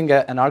that finding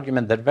an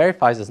argument that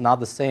verifies is not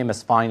the same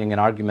as finding an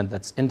argument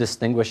that's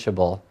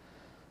indistinguishable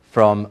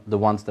from the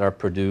ones that are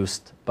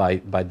produced by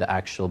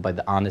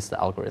the honest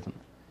algorithm.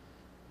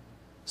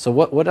 So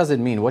what does it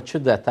mean? What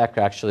should the attacker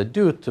actually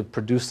do to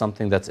produce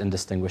something that's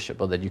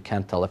indistinguishable, that you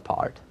can't tell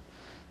apart?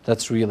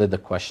 That's really the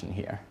question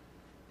here.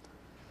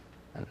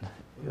 And,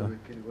 what are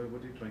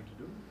you trying to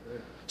do?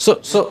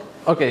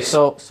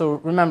 So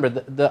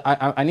remember,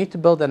 I need to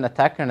build an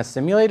attacker and a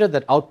simulator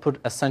that output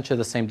essentially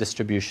the same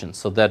distribution,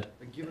 so that.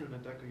 Given an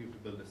attacker, you have to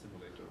build a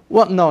simulator.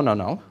 Well,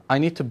 no. I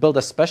need to build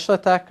a special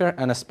attacker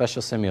and a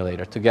special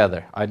simulator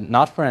together.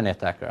 Not for any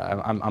attacker.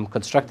 I'm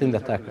constructing the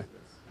attacker.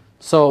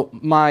 So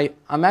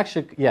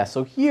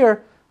so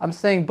here I'm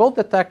saying both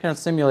the attacker and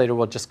simulator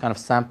will just kind of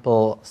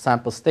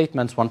sample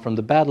statements, one from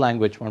the bad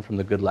language, one from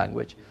the good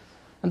language.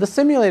 And the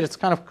simulator, it's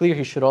kind of clear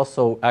he should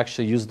also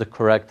actually use the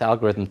correct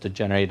algorithm to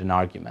generate an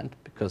argument,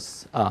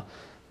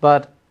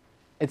 but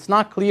it's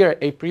not clear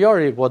a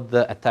priori what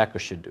the attacker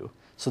should do.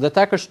 So the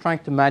attacker is trying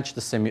to match the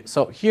simulator.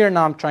 So here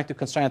now I'm trying to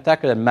construct an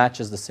attacker that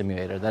matches the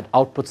simulator, that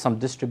outputs some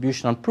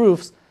distribution on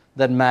proofs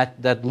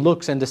that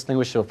looks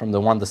indistinguishable from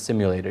the one the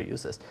simulator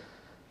uses.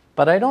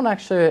 But I don't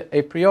actually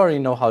a priori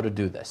know how to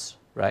do this,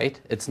 right?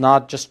 It's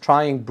not just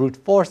trying brute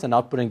force and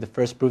outputting the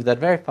first proof that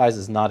verifies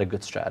is not a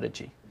good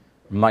strategy.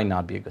 Might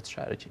not be a good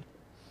strategy.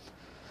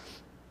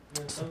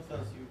 In some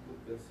sense, you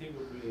could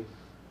conceivably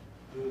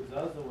do it the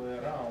other way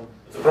around.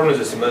 The problem is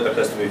the simulator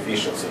has to be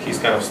efficient, so he's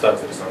kind of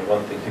stuck with on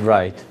one thing.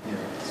 Right. Yeah,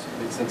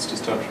 it makes sense to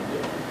start from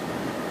there.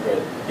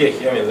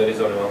 Right. Yeah, there is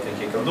only one thing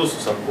he can do, so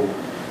some cool.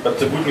 But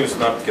the good news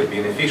not can be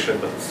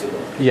inefficient, but it's still.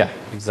 Yeah,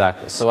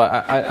 exactly. So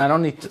I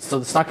don't need to, so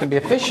it's not going to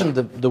be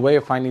efficient. The way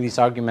of finding these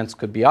arguments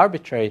could be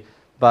arbitrary,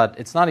 but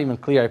it's not even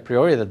clear a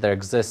priori that there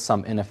exists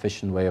some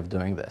inefficient way of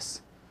doing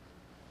this.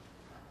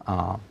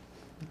 At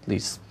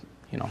least,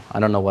 I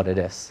don't know what it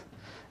is.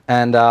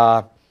 And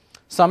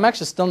so I'm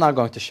actually still not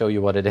going to show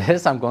you what it is.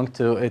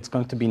 It's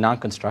going to be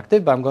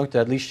non-constructive, but I'm going to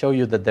at least show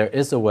you that there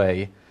is a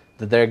way,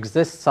 that there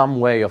exists some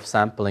way of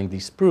sampling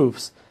these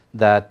proofs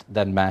that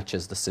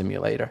matches the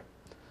simulator.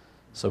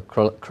 So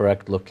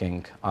correct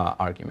looking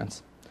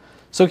arguments.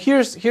 So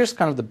here's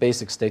kind of the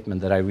basic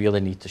statement that I really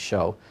need to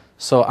show.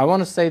 So I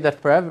want to say that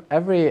for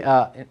every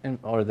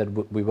or that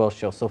we will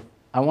show. So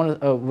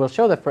we'll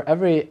show that for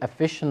every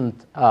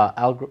efficient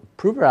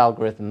prover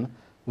algorithm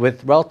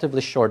with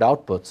relatively short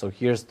output. So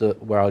here's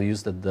where I'll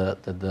use that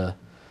the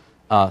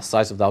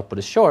size of the output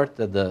is short,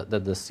 that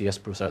the CS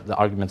proofs the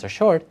arguments are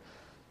short.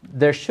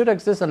 There should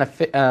exist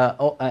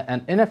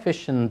an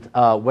inefficient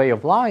way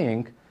of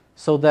lying,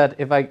 so that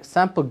if I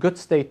sample good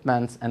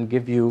statements and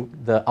give you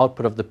the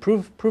output of the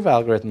proof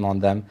algorithm on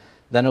them,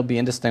 then it'll be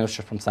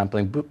indistinguishable from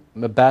sampling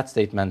bad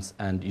statements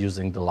and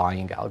using the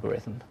lying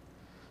algorithm.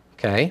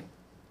 Okay?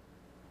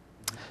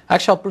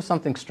 Actually, I'll prove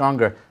something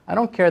stronger. I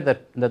don't care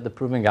that the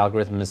proving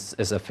algorithm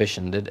is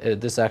efficient.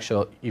 This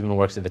actually even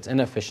works if it's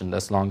inefficient,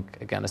 as long,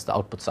 again, as the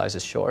output size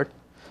is short.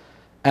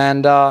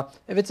 And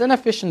if it's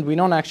inefficient, we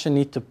don't actually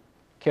need to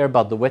care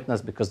about the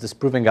witness because this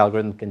proving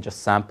algorithm can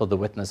just sample the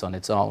witness on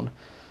its own.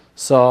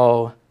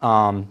 So,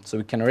 so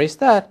we can erase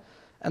that.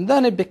 And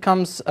then it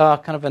becomes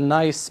kind of a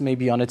nice,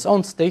 maybe on its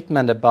own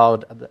statement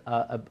about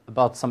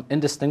some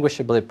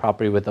indistinguishability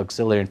property with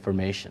auxiliary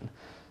information.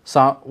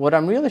 So what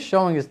I'm really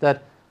showing is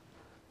that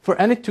for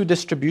any two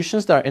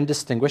distributions that are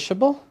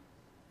indistinguishable,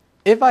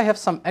 if I have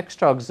some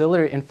extra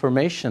auxiliary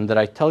information that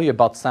I tell you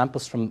about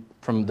samples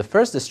from the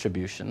first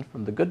distribution,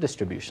 from the good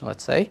distribution,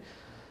 let's say,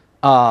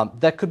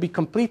 that could be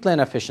completely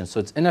inefficient. So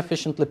it's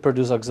inefficiently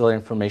produced auxiliary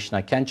information.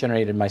 I can't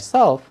generate it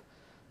myself.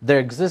 There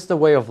exists a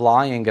way of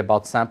lying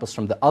about samples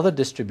from the other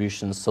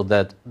distributions so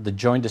that the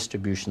joint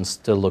distributions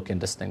still look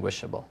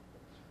indistinguishable.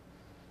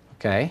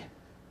 Okay?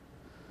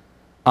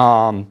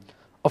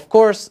 Of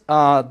course,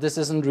 this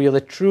isn't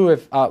really true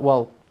if,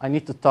 well, I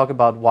need to talk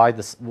about why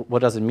this, what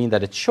does it mean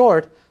that it's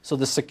short. So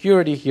the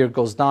security here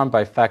goes down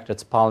by a fact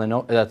that's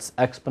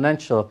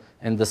exponential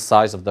in the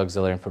size of the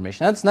auxiliary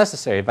information. That's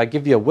necessary. If I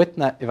give you a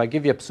witness, if I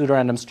give you a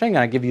pseudorandom string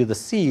and I give you the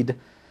seed,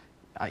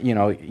 you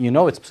know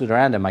it's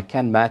pseudorandom. I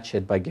can match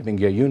it by giving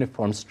you a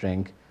uniform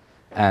string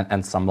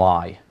and some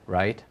lie,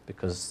 right?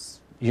 Because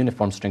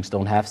uniform strings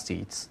don't have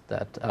seeds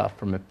that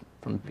from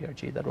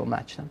PRG that will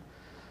match them.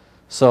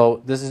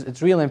 So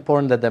it's really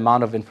important that the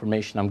amount of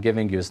information I'm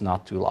giving you is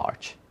not too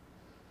large.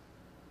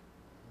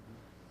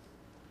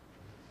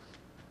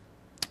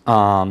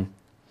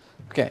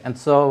 Okay, and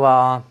so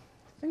I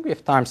think we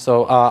have time,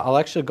 so I'll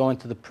actually go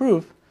into the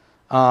proof.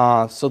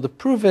 So the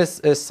proof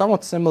is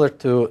somewhat similar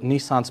to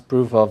Nissan's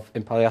proof of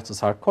Impaliato's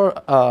hardcore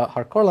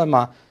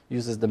lemma,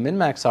 uses the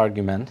min-max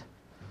argument.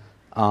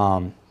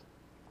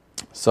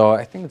 So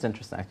I think it's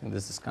interesting. I think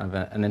this is kind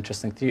of an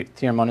interesting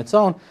theorem on its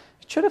own.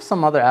 It should have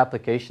some other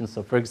applications.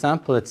 So for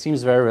example, it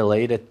seems very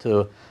related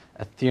to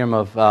a theorem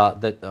of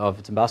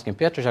Dembowski and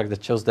Pietrzak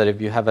that shows that if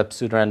you have a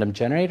pseudorandom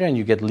generator and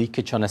you get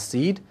leakage on a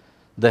seed,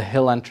 the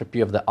Hill entropy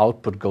of the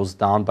output goes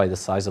down by the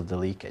size of the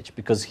leakage.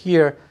 Because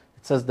here,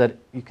 it says that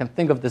you can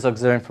think of this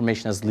auxiliary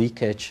information as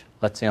leakage,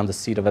 let's say on the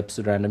seed of a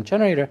pseudorandom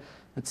generator.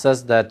 It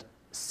says that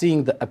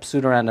seeing a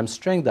pseudorandom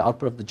string, the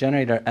output of the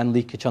generator, and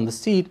leakage on the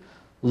seed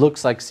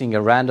looks like seeing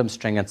a random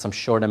string and some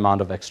short amount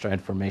of extra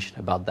information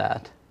about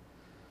that.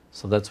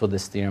 So that's what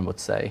this theorem would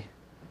say.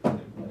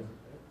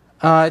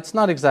 It's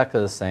not exactly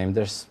the same.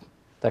 There's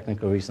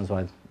technical reasons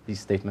why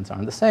these statements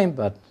aren't the same,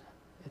 but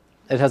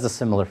it has a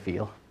similar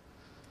feel.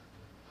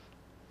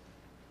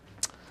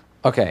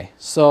 Okay,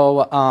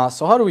 so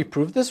how do we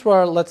prove this?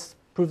 Well, let's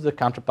prove the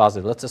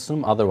counterpositive. Let's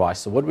assume otherwise.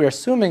 So what we're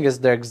assuming is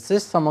there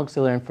exists some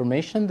auxiliary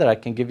information that I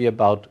can give you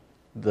about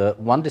the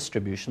one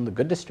distribution, the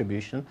good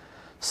distribution,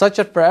 such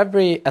that for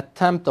every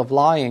attempt of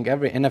lying,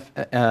 every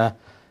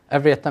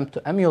attempt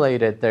to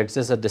emulate it, there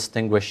exists a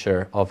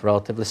distinguisher of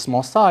relatively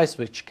small size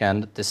which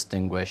can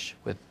distinguish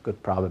with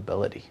good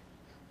probability.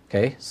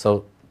 Okay,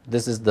 so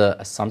this is the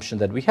assumption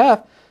that we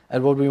have,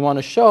 and what we want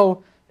to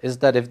show is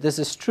that if this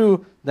is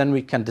true, then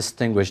we can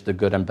distinguish the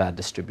good and bad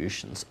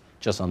distributions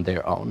just on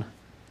their own.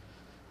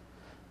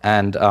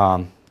 And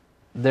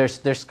there's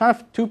kind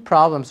of two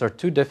problems or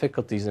two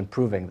difficulties in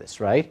proving this,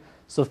 right?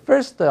 So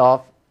first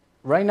off,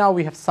 right now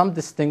we have some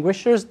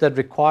distinguishers that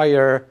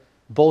require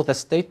both a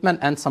statement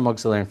and some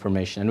auxiliary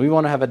information. And we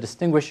want to have a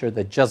distinguisher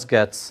that just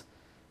gets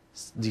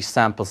these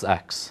samples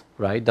X,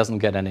 right? Doesn't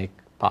get any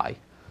pi.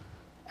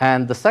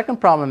 And the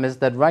second problem is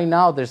that right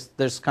now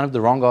there's kind of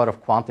the wrong order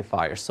of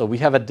quantifiers. So we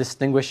have a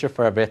distinguisher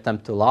for every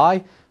attempt to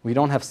lie. We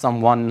don't have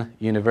some one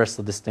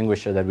universal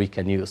distinguisher that we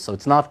can use. So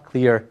it's not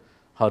clear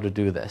how to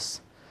do this.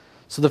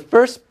 So the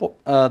first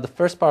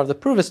part of the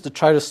proof is to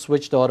try to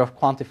switch the order of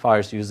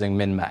quantifiers using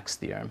min-max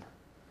theorem.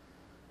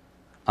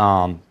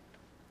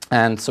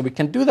 And so we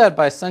can do that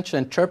by essentially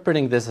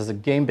interpreting this as a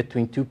game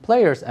between two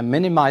players, a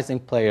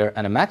minimizing player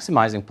and a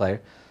maximizing player.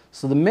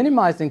 So the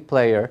minimizing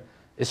player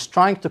is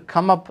trying to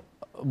come up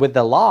with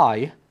a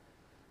lie,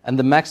 and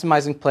the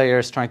maximizing player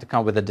is trying to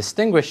come with a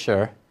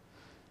distinguisher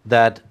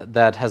that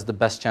has the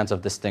best chance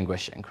of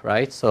distinguishing,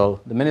 right?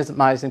 So the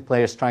minimizing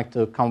player is trying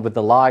to come with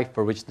the lie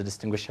for which the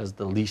distinguisher has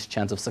the least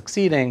chance of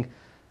succeeding,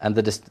 and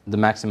the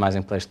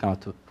maximizing player is trying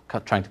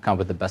to come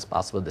with the best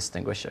possible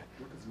distinguisher.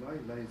 What is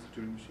lie? Lie is a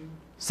Turing machine?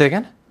 Say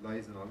again? Lie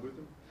is an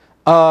algorithm?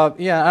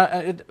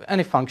 Yeah,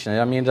 any function.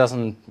 I mean, it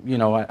doesn't,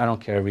 I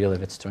don't care really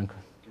if it's Turing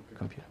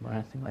computer or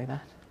anything like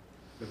that.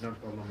 But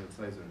not polynomial size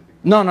or anything?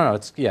 No.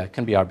 It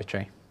can be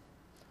arbitrary.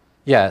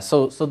 Yeah,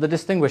 so the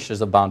distinguisher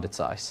is a bounded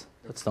size.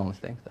 That's the only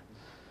thing.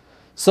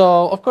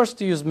 So, of course,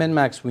 to use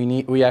min-max,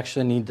 we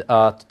actually need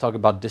to talk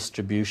about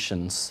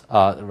distributions,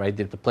 right?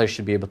 The player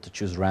should be able to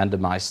choose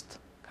randomized,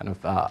 kind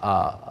of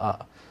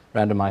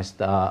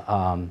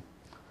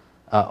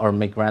or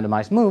make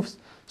randomized moves.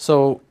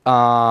 So,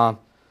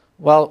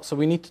 so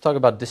we need to talk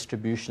about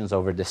distributions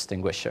over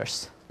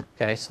distinguishers.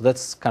 Okay, so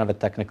that's kind of a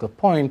technical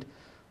point.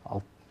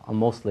 I'll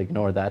mostly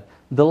ignore that.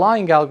 The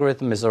lying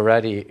algorithm is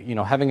already,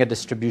 having a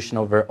distribution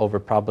over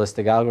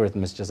probabilistic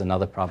algorithm is just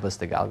another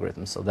probabilistic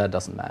algorithm, so that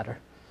doesn't matter.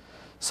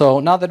 So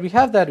now that we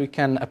have that, we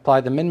can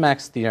apply the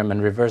min-max theorem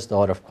and reverse the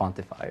order of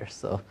quantifiers.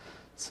 So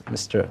it's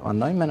Mr. von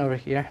Neumann over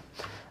here.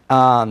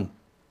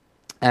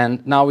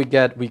 And now we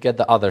get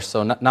the other.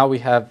 So now we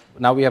have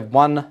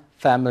one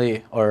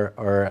family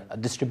or a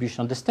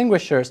distribution of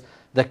distinguishers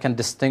that can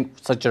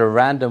distinguish, such a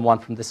random one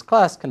from this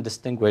class can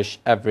distinguish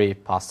every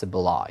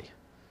possible I.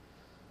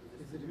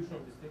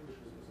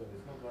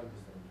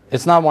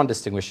 It's not one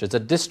distinguisher. It's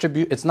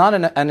a It's not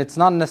and it's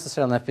not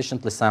necessarily an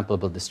efficiently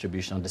sampleable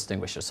distribution of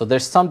distinguishers. So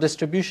there's some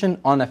distribution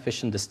on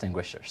efficient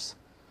distinguishers.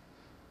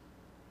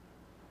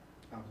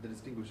 The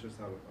distinguishers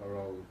are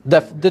all...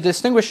 The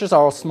distinguishers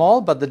are all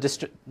small, but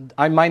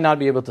I might not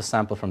be able to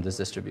sample from this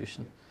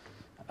distribution.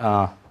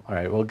 All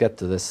right, we'll get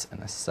to this in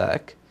a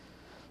sec.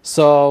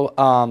 So,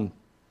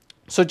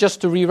 so just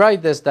to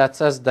rewrite this, that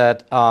says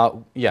that,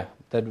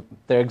 that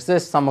there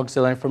exists some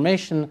auxiliary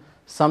information,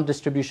 some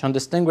distribution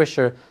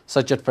distinguisher,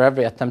 such that for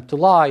every attempt to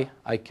lie,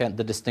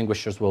 the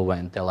distinguishers will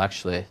win. They'll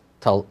actually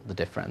tell the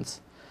difference.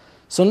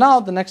 So now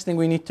the next thing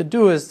we need to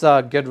do is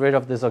get rid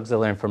of this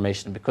auxiliary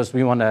information, because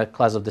we want a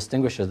class of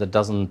distinguishers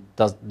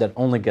that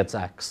only gets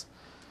X.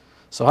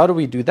 So how do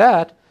we do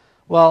that?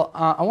 Well,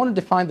 I want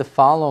to define the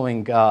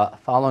following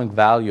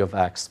value of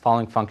X,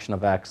 following function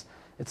of X.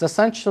 It's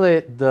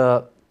essentially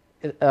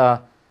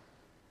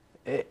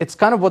it's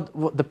kind of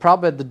what the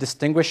probability the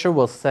distinguisher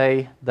will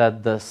say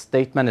that the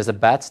statement is a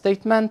bad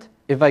statement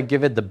if I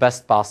give it the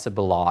best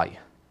possible I.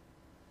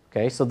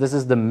 Okay, so this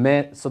is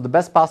so the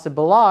best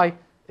possible I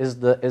is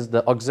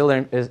the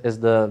auxiliary is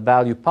the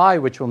value pi,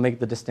 which will make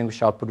the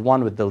distinguisher output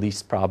 1 with the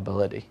least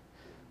probability.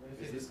 When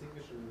you say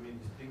distinguisher, you mean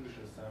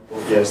distinguisher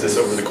sample? Yeah, is this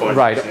over the coin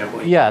Right.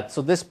 sampling? Yeah.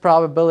 So this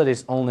probability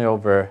is only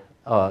over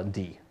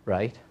D,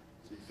 right?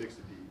 So you fix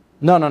the D.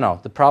 No.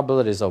 The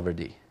probability is over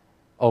D,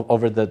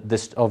 over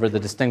the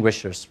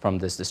distinguishers from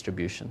this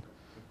distribution,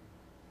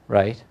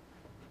 right?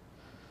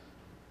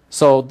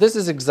 So this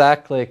is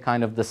exactly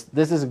kind of this.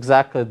 This is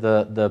exactly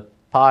the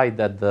pi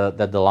that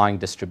the lying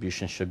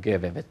distribution should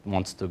give if it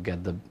wants to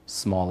get the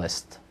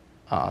smallest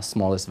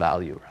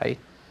value, right?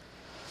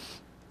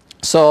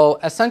 So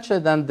essentially,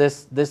 then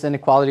this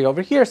inequality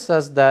over here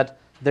says that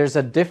there's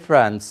a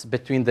difference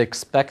between the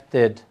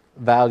expected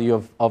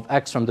value of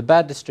X from the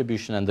bad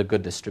distribution and the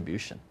good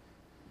distribution.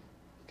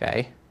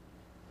 Okay.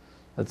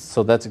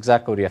 So that's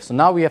exactly what we have. So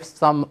now we have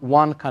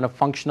one kind of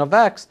function of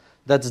X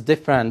that's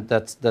different.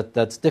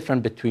 That's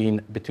different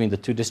between the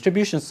two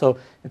distributions. So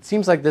it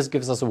seems like this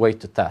gives us a way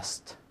to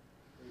test.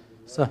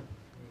 So. I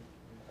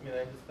mean, I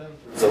understand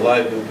the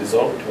lie will be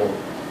optimal.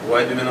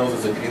 Why do we know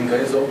that the green guy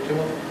is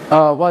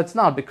optimal? Well, it's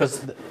not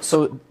because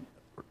so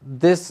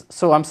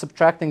I'm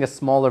subtracting a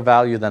smaller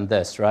value than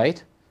this,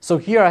 right? So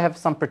here I have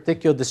some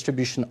particular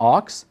distribution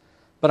aux,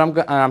 but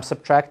I'm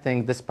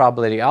subtracting this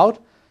probability out.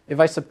 If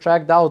I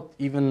subtract out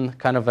even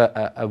kind of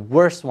a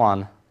worse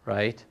one,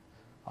 right,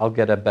 I'll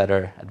get a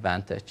better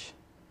advantage.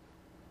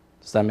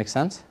 Does that make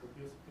sense?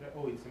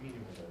 Oh, it's a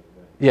minimum value,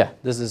 right? Yeah,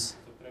 this is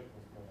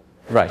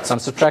right. So I'm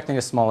subtracting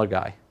a smaller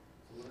guy.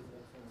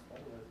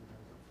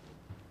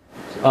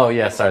 Oh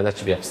yeah, sorry, that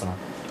should be epsilon.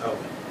 Okay.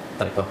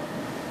 Typo.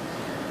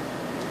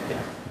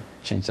 Yeah,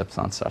 change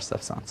epsilon star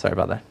epsilon. Sorry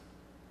about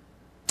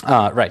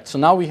that. Right. So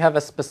now we have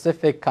a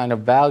specific kind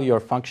of value or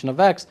function of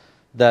X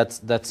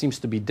that seems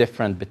to be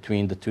different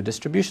between the two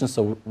distributions.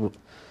 So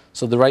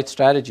the right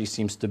strategy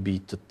seems to be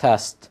to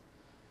test,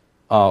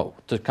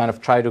 to kind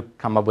of try to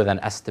come up with an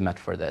estimate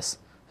for this.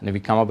 And if we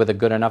come up with a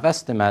good enough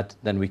estimate,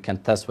 then we can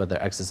test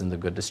whether X is in the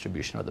good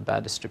distribution or the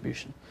bad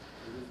distribution.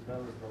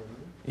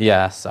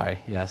 Yeah, sorry.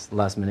 Yes,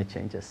 last minute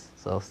changes.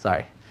 So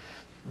sorry.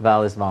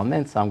 Val is val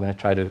min, so I'm going to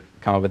try to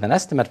come up with an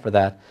estimate for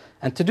that.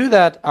 And to do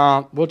that,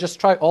 we'll just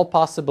try all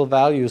possible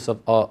values of,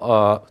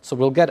 so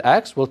we'll get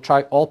X, we'll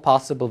try all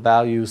possible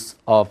values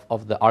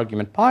of the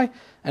argument pi,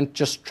 and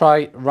just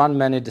run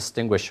many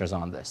distinguishers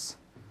on this.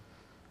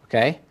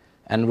 Okay?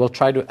 And we'll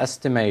try to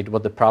estimate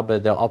what the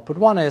probability they'll output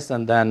 1 is,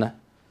 and then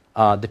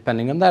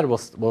depending on that,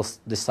 we'll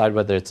decide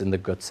whether it's in the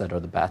good set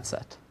or the bad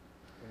set.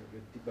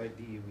 By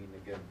D, you mean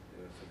again,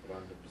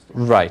 random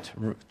distinguishers? Right.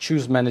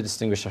 Choose many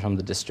distinguishers from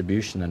the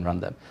distribution and run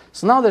them.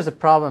 So now there's a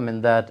problem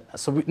in that.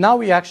 So now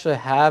we actually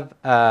have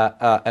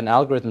an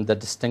algorithm that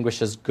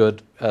distinguishes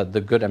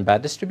the good and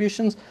bad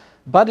distributions,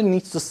 but it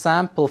needs to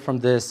sample from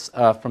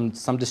from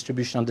some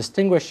distribution of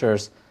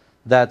distinguishers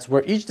that's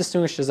where each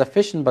distinguisher is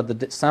efficient, but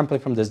the sampling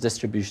from this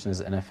distribution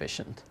is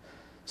inefficient.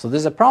 So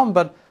there's a problem,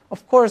 but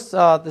of course,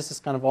 this is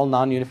kind of all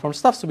non-uniform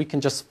stuff, so we can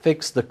just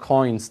fix the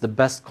coins, the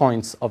best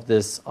coins of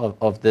this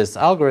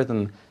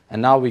algorithm,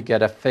 and now we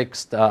get a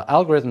fixed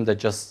algorithm that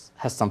just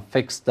has some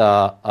fixed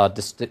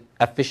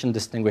efficient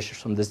distinguishers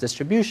from this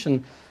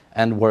distribution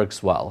and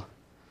works well.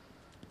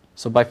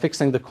 So by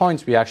fixing the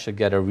coins, we actually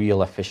get a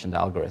real efficient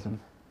algorithm.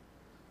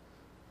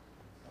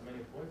 How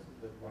many points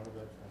is that one of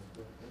that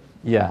transfer?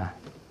 Yeah.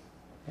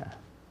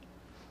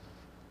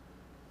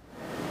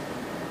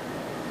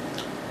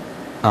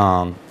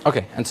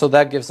 Okay, and so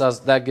that gives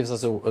us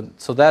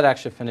so that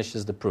actually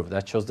finishes the proof.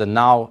 That shows that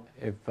now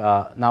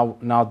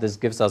this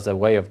gives us a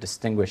way of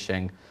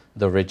distinguishing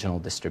the original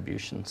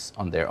distributions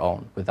on their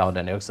own without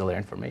any auxiliary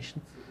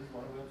information. So this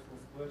one of epsilon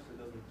squares, it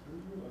doesn't kill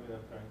you? I mean,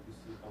 I'm trying to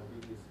see how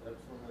big is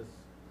epsilon is.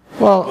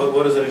 Well,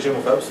 What is the regime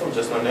of epsilon?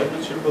 Just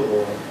non-negligible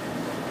or?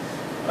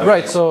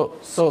 Right. So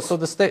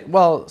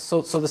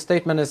the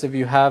statement is if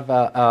you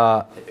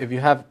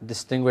have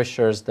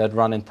distinguishers that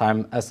run in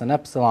time s and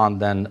epsilon,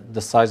 then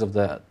the size of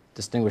the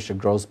distinguisher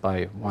grows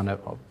by 1.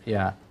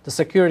 Yeah. The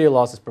security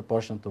loss is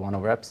proportional to 1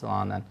 over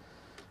epsilon,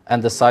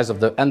 and the size of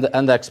the and the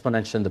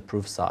exponential in the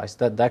proof size.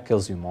 That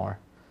kills you more.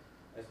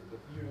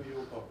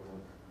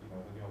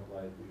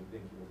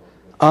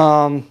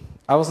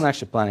 I wasn't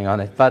actually planning on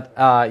it, but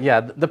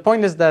yeah, the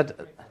point is that,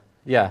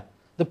 yeah,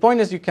 the point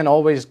is you can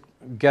always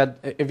get,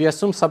 if you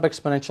assume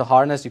sub-exponential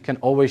hardness, you can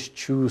always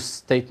choose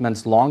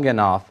statements long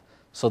enough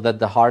so that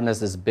the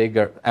hardness is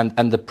bigger,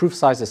 and the proof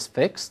size is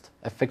fixed,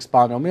 a fixed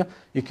polynomial.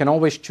 You can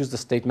always choose the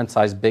statement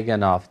size big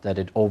enough that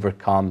it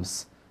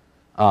overcomes,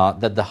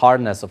 that the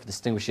hardness of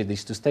distinguishing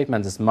these two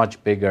statements is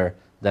much bigger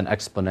than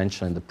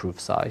exponential in the proof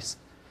size.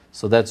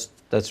 So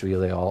that's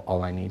really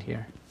all I need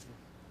here.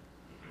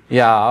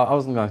 Yeah, I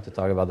wasn't going to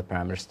talk about the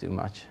parameters too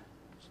much,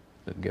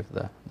 to give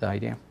the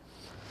idea.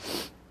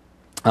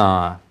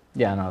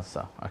 Yeah, no,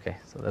 so, okay,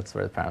 so that's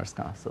where the parameters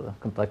come. So the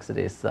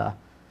complexity is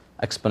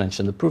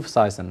exponential in the proof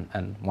size,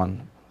 and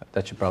 1,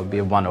 that should probably be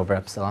a 1 over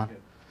epsilon.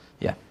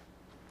 Yeah.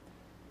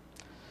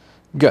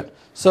 Good.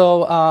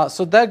 So,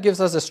 so that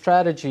gives us a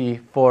strategy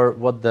for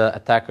what the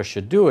attacker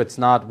should do. It's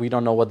not, we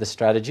don't know what the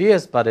strategy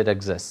is, but it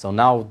exists. So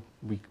now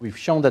we've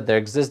shown that there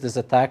exists this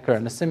attacker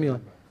and a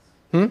simulator.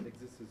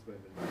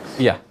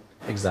 Yeah,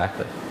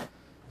 exactly.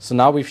 So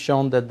now we've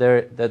shown that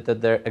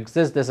there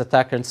exists this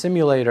attacker and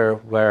simulator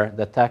where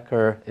the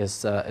attacker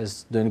is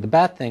doing the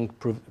bad thing,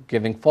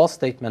 giving false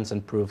statements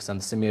and proofs,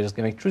 and the simulator is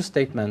giving true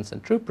statements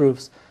and true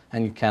proofs,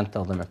 and you can't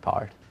tell them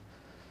apart.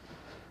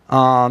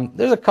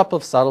 There's a couple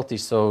of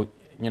subtleties. So,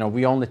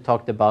 we only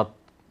talked about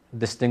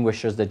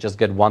distinguishers that just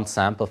get one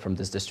sample from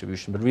this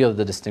distribution, but really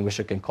the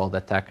distinguisher can call the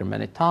attacker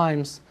many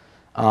times.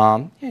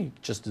 Yeah, you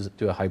just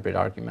do a hybrid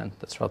argument.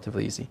 That's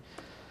relatively easy.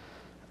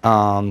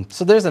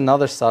 So there's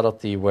another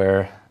subtlety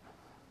where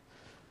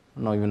I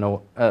don't even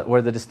know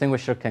where the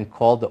distinguisher can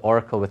call the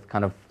oracle with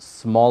kind of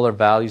smaller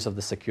values of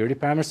the security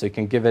parameter. So you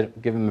can give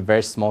him a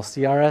very small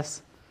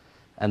CRS,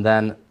 and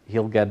then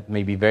he'll get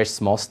maybe very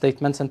small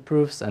statements and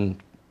proofs,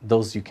 and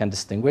those you can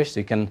distinguish.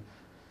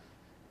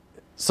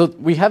 So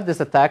we have this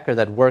attacker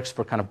that works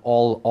for kind of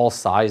all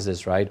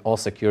sizes, right? All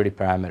security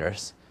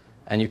parameters,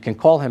 and you can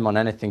call him on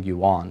anything you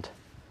want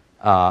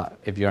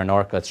if you're an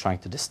oracle that's trying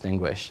to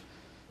distinguish.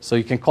 So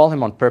you can call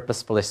him on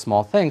purposefully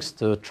small things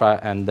to try,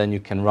 and then you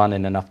can run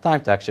in enough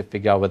time to actually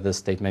figure out whether the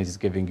statements he's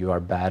giving you are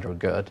bad or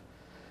good.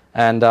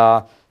 And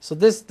so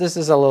this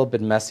is a little bit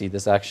messy.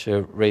 This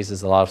actually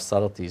raises a lot of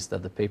subtleties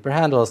that the paper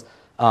handles.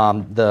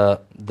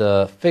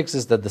 The fix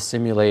is that the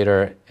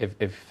simulator,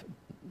 if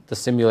the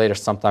simulator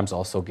sometimes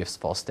also gives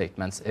false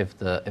statements if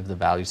the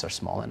values are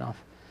small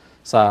enough.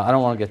 So I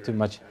don't want to get too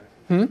much.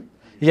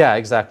 Yeah,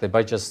 exactly.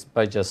 By just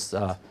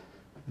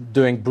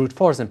doing brute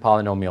force in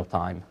polynomial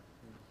time.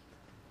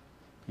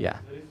 Yeah.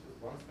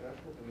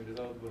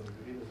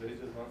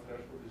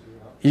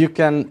 You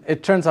can.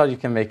 It turns out you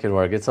can make it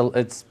work.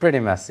 It's pretty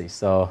messy.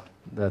 So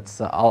that's.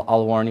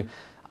 I'll warn you.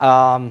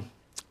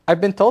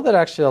 I've been told that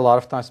actually a lot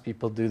of times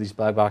people do these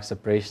black box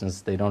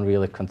operations. They don't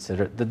really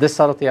consider this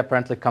subtlety.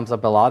 Apparently comes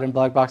up a lot in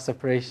black box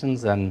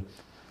operations, and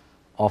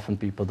often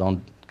people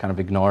don't kind of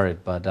ignore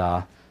it. But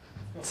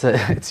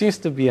it seems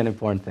to be an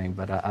important thing.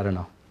 But I don't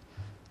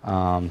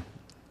know.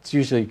 It's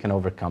usually you can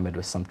overcome it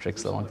with some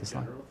tricks along this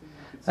line.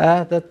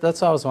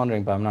 That's what I was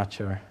wondering, but I'm not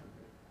sure.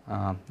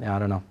 Yeah, I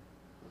don't know.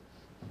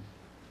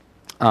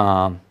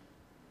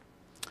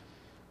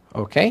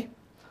 Okay.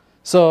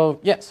 So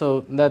yeah,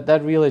 so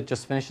that really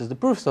just finishes the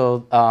proof.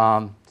 So,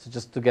 so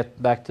just to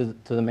get back to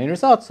the main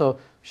result, so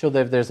show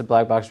that if there's a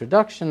black box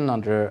reduction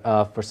under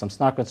for some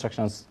SNARG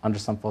constructions under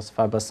some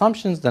falsifiable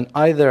assumptions, then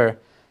either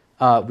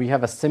we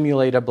have a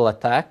simulatable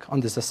attack on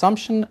this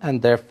assumption,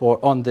 and therefore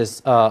on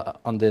this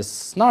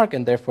SNARG,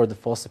 and therefore the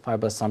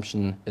falsifiable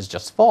assumption is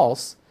just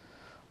false.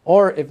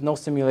 Or if no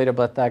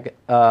simulatable attack,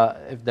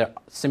 if the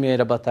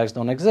simulatable attacks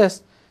don't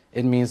exist,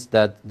 it means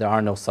that there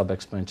are no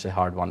sub-exponentially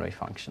hard one-way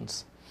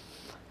functions.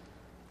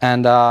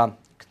 And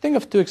think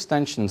of two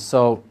extensions.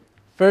 So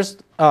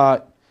first,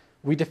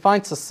 we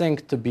defined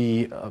Succinct to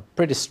be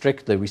pretty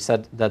strictly. We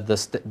said that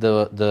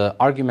the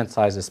argument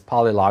size is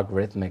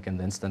poly-logarithmic in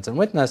the instance and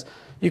witness.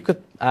 You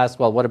could ask,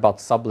 well, what about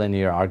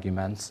sublinear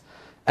arguments?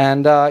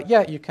 And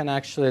yeah, you can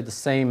actually, the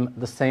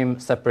same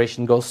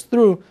separation goes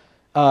through.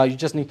 You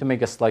just need to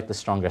make a slightly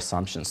stronger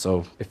assumption.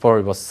 So before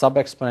it was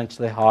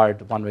sub-exponentially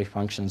hard one-way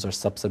functions or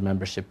subset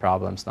membership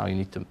problems. Now you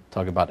need to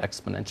talk about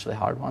exponentially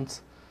hard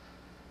ones.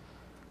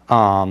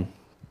 Okay.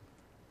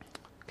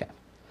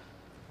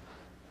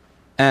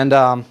 And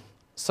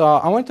so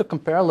I want to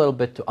compare a little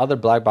bit to other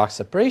black box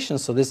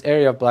separations. So this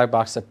area of black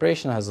box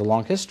separation has a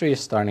long history,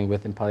 starting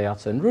with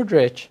Impaliazzo and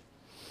Rudrich.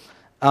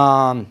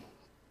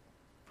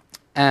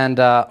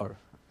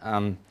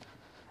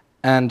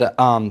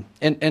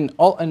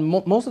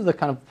 Most of the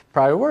kind of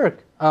prior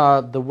work,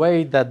 the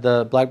way that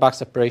the black box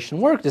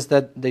separation worked is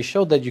that they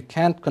showed that you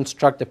can't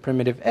construct a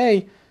primitive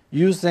A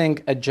using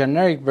a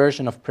generic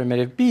version of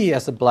primitive B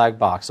as a black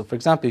box. So for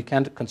example, you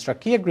can't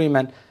construct key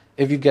agreement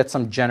if you get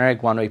some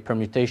generic one-way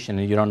permutation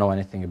and you don't know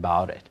anything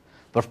about it.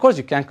 But of course,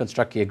 you can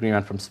construct key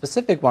agreement from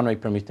specific one-way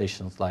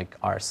permutations like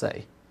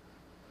RSA,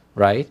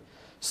 right?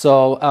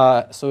 So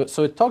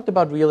it talked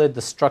about really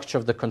the structure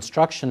of the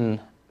construction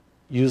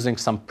using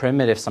some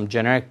primitive, some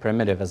generic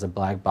primitive as a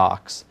black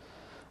box.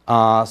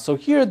 So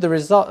here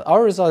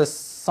our result is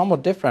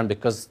somewhat different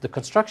because the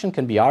construction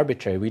can be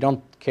arbitrary. We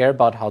don't care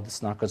about how the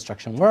SNARG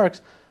construction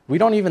works. We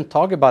don't even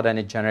talk about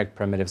any generic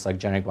primitives like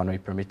generic one-way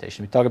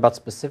permutation. We talk about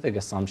specific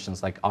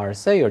assumptions like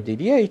RSA or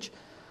DDH.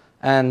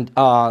 And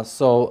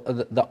so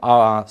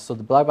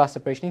the black box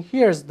separation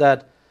here is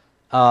that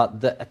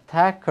the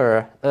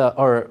attacker,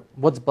 or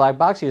what's black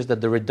box here is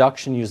that the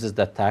reduction uses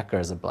the attacker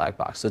as a black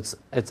box. So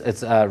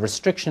it's a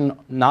restriction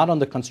not on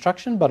the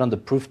construction, but on the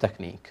proof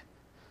technique.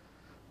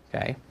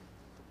 Okay.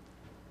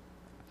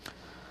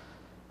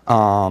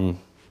 And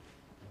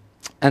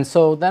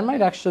so that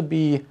might actually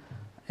be,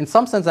 in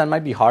some sense, that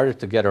might be harder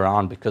to get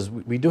around because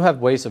we do have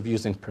ways of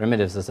using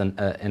primitives as in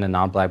a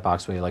non-black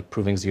box way, like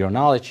proving zero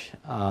knowledge,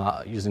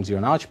 using zero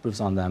knowledge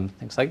proofs on them,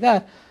 things like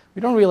that.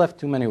 We don't really have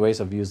too many ways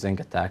of using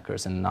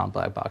attackers in a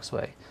non-black box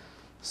way.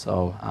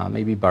 So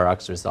maybe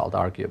Barak's result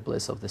arguably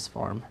is of this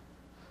form.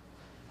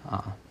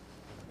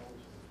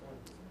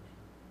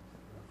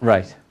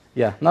 Right.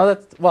 Yeah. No,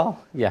 that's,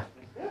 well, yeah.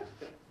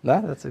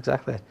 That's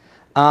exactly it. It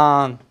is a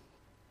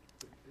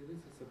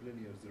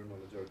sublinear zero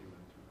knowledge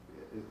argument,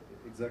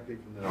 exactly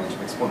from the knowledge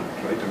of exponent,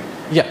 right? I mean,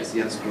 yeah. It's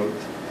Jens growth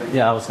thing.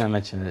 Yeah, I was going to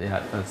mention it.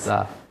 Yeah, that's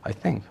I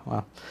think.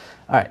 Well,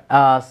 all right.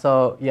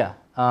 So yeah.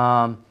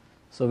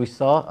 So we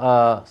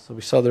saw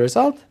the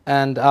result,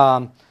 and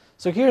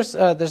so here's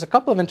there's a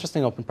couple of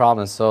interesting open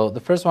problems. So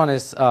the first one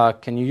is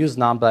can you use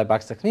non-black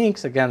box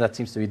techniques? Again, that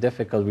seems to be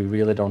difficult. We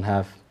really don't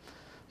have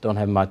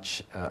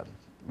much.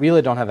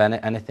 Really don't have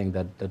anything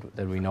that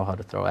we know how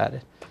to throw at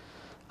it.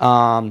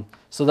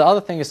 So the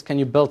other thing is, can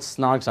you build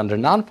SNARGs under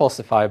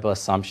non-falsifiable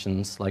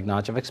assumptions like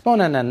knowledge of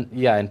exponent? And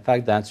yeah, in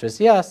fact, the answer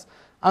is yes,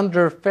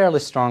 under fairly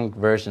strong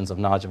versions of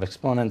knowledge of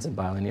exponents in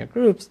bilinear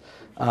groups.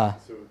 So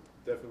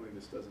definitely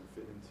this doesn't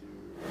fit into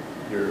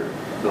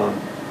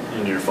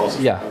your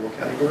falsifiable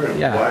category.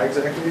 And why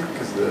exactly?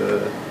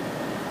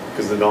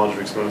 Because the knowledge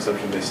of exponent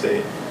assumption they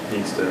state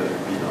needs to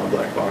be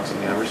non-black box on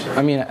the adversary.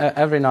 I mean,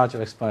 every knowledge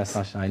of exponent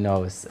assumption I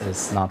know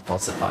is not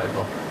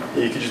falsifiable.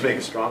 Yeah, you could just make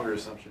a stronger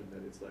assumption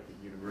that it's like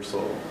a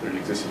universal, there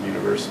exists a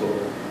universal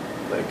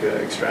like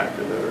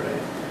extractor though,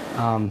 right?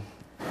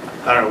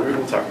 I don't know,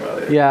 we'll talk about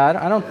it later. Yeah,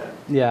 I don't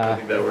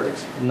think that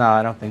works? No,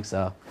 I don't think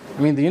so. I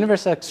mean, the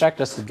universal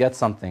extractor has to get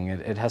something.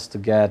 It has to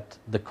get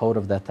the code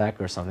of the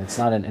attacker or something. It's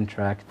not an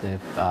interactive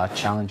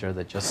challenger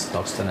that just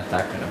talks to an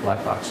attacker in a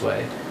black box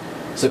way.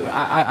 So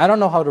I don't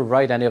know how to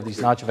write any of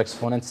these knowledge of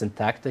exponents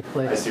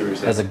syntactically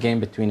as a game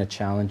between a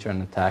challenger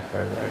and an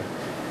attacker. The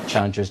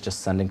challenger's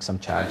just sending some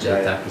challenge,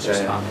 the attacker's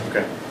responding.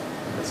 Okay.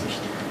 That's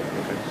interesting.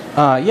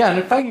 Okay. Yeah, and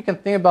in fact, you can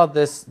think about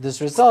this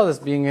result as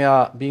being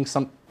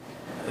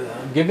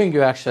giving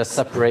you actually a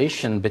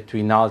separation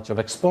between knowledge of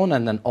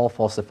exponent and all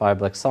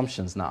falsifiable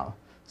assumptions now.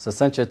 So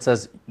essentially, it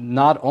says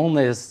not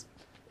only is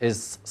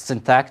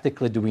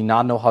syntactically do we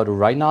not know how to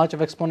write knowledge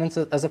of exponents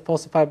as a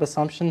falsifiable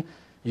assumption,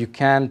 you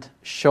can't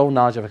show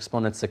knowledge of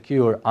exponents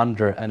secure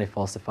under any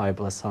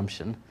falsifiable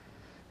assumption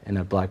in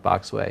a black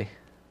box way.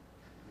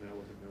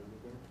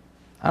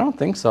 I don't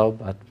think so,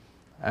 but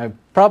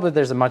probably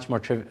there's a much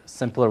more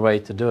simpler way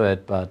to do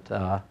it, but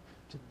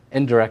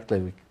indirectly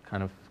we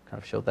kind of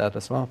showed that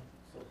as well.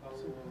 So how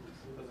does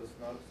a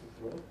SNARG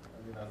grow? I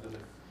mean,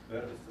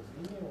 where is the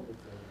linear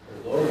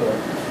or the log?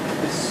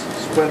 It's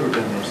square root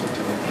n or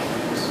something like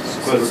that.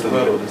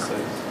 Square root of the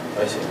size.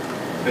 I see.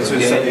 And so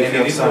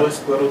Any reason why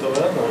square root of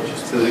n or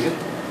just... Say that again?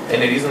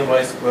 Any reason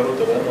why square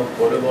root of n or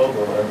polylog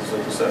or n to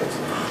the two sides?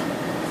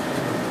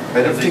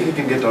 I don't think you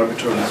can get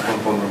arbitrarily small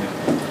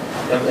polynomial.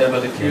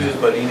 But it uses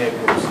bilinear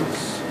groups.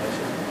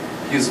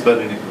 Use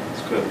bilinear groups,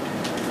 square root.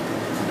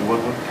 Do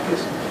one more,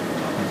 please?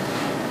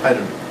 I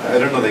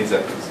don't know the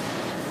exact reason.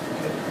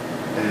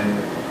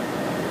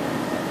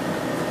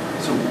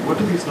 So what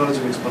are these knowledge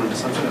of exponent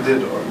assumptions?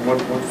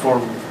 What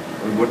form,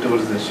 or what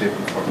is the shape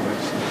and form?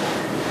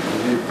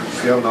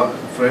 If you have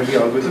for every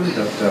algorithm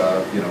that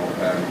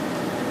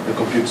that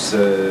computes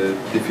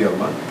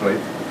diffie-Hellman,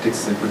 right?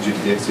 Takes input g to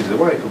the x, g to the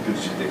y,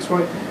 computes g to the x,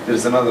 y. There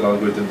is another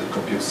algorithm that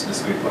computes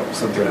discrete log,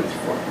 something like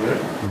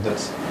that.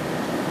 That's.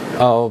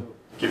 Oh.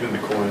 Given the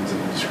coins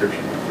and the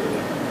description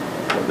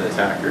of the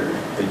attacker,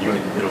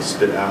 then it'll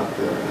spit out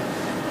the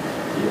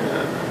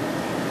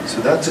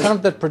So that's kind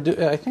of that.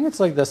 I think it's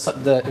like if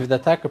the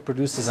attacker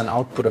produces an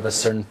output of a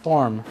certain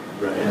form,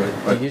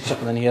 right.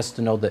 then he has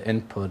to know the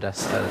input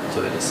as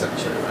to it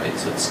essentially, right?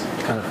 So it's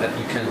kind of that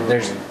you can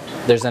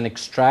there's an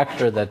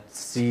extractor that's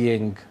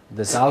seeing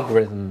this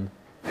algorithm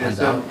and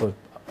the output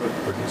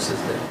produces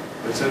it.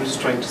 So I'm just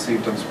trying to see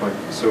in terms of point.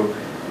 So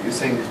you're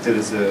saying if there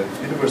is a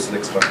universal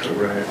extractor,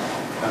 right?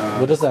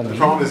 What does that mean? The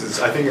problem is,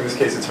 I think in this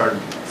case it's hard.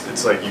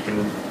 It's like you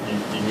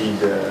need.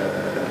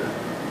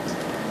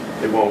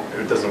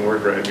 It doesn't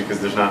work right because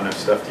there's not enough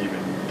stuff to even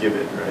give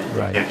it,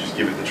 right? You can't just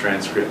give it the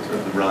transcript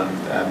of the run,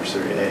 the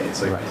adversary A.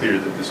 It's like clear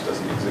that this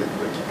doesn't exist.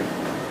 Like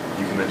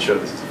you can then show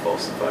this is a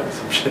falsified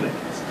assumption, I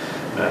guess,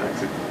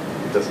 'cause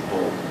it doesn't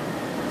hold.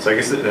 So I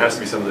guess there has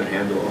to be some other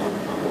handle on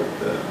what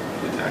the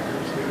attacker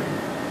is doing.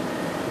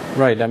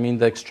 Right. I mean,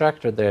 the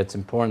extractor there, it's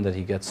important that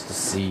he gets to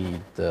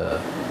see the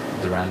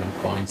random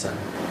coins and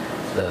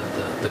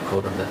the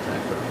code of the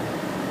attacker.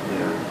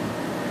 Yeah.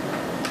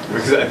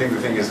 Because I think the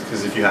thing is,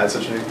 because if you had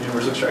such an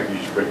universal extractor, you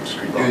should break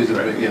discrete logs,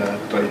 right? Yeah,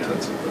 right.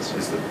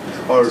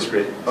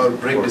 Or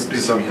break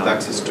discrete log with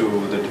access to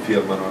the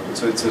Diffie-Hellman order.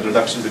 So it's a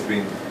reduction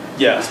between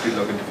discrete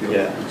log and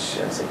Diffie-Hellman.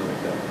 Yeah, something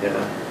like that.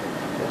 Yeah.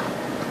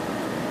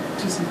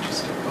 Which is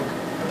interesting.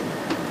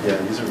 Okay. Yeah,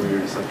 these are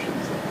weird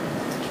assumptions.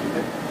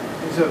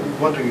 So I'm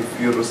wondering if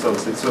your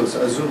results, so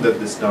assume that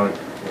this SNARG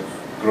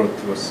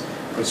growth was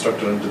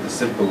constructed into the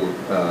simple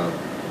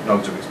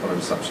long-term exponent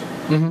assumption.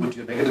 Would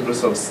your negative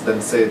results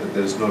then say that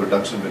there is no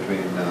reduction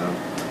between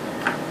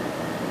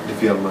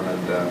Diffie-Hellman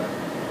and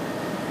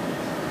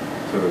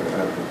so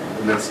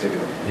let's take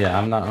it up. Yeah,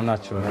 I'm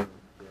not sure.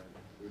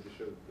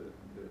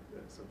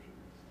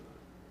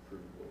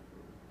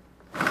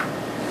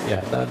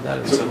 Yeah, that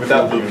is. So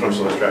without the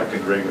universal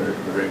extracting the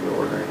regular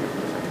ordering.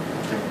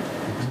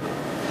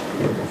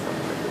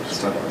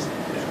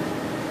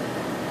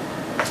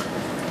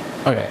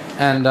 Okay,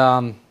 and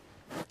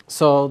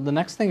so the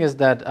next thing is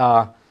that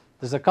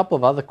there's a couple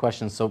of other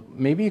questions. So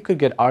maybe you could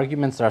get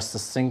arguments that are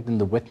succinct in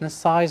the witness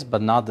size,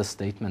 but not the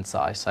statement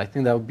size. So I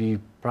think that would be,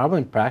 probably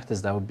in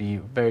practice, that would be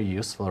very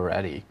useful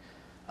already.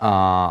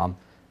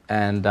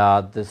 And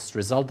this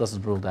result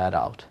doesn't rule that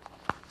out.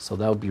 So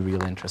that would be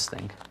really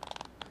interesting.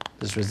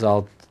 This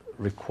result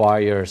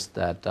requires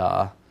that,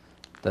 that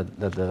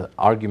the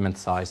argument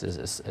size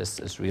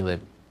is really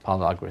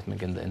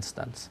poly-logarithmic in the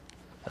instance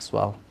as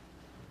well.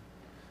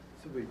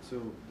 So wait, so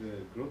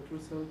the growth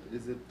result,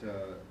 is it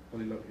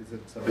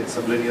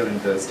sublinear in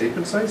the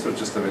statement size or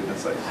just the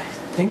witness size? I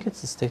think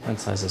it's the statement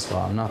size as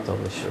well. I'm not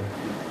totally sure.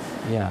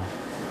 Yeah,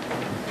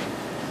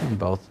 in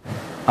both.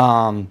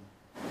 And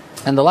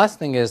the last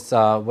thing is,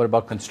 what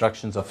about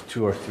constructions of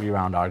 2 or 3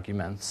 round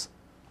arguments,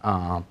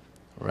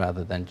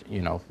 rather than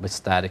with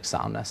static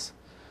soundness?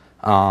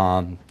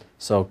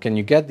 So can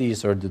you get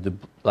these, or do the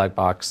black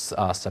box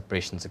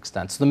separations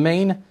extend? So the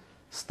main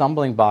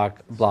stumbling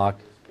block.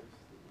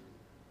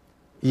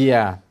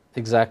 Yeah,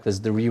 exactly. Is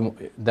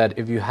that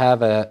if you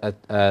have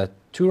a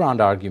 2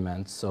 round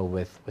argument, so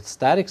with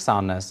static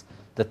soundness,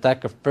 the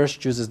attacker first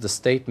chooses the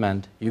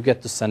statement, you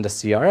get to send a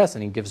CRS,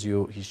 and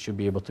he should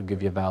be able to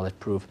give you a valid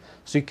proof.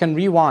 So you can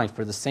rewind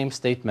for the same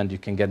statement, you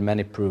can get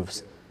many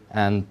proofs.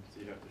 And so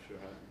you have to show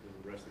how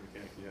the rest of the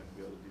mechanics you have to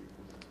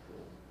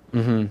be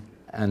able to do.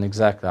 And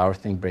exactly, our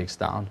thing breaks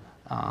down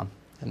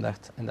in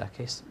that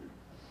case.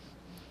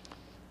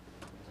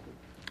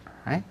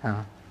 All right.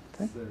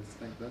 Thank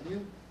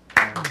Daniel.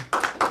 Any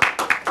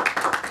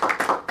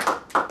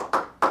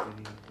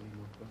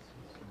more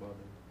questions about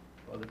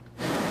it?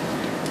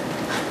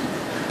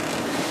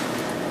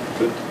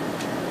 Good.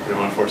 You don't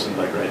want to force him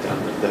to write down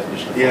the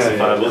definition of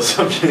falsifiable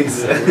assumptions.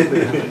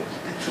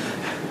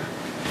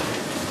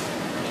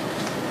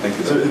 Thank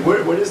you. So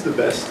what is the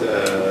best,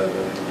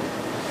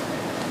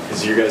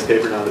 is your guys'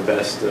 paper now the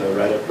best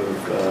write-up of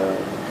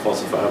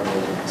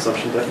falsifiable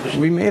assumption definition?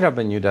 We made up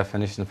a new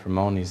definition for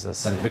Moni's,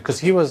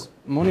 because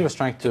Moni was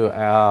trying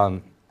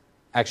to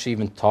actually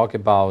even talk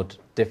about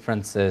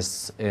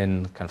differences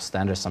in kind of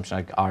standard assumption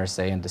like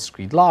RSA and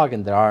discrete log,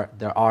 and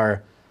there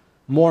are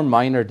more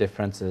minor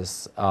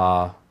differences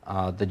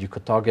that you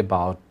could talk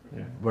about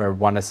where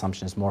one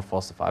assumption is more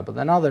falsifiable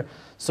than other.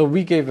 So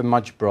we gave a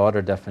much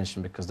broader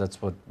definition because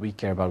that's what we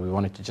care about. We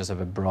wanted to just have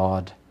a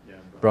broad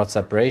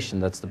separation.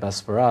 That's the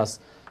best for us.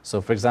 So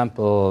for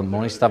example,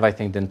 Moni's stuff I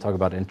think didn't talk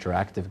about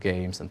interactive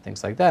games and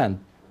things like that. And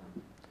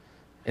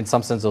in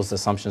some sense, those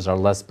assumptions are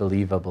less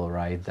believable,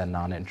 right, than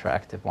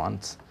non-interactive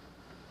ones.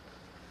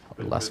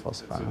 Or less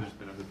falsifiable. So there's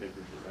been other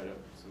papers that write up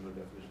similar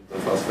definitions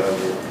of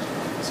falsifiable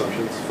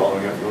assumptions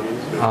following up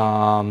Moni's?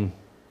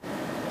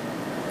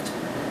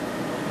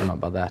 I don't know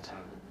about that.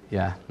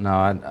 Yeah, no,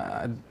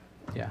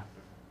 yeah.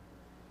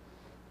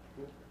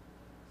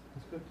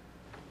 That's good.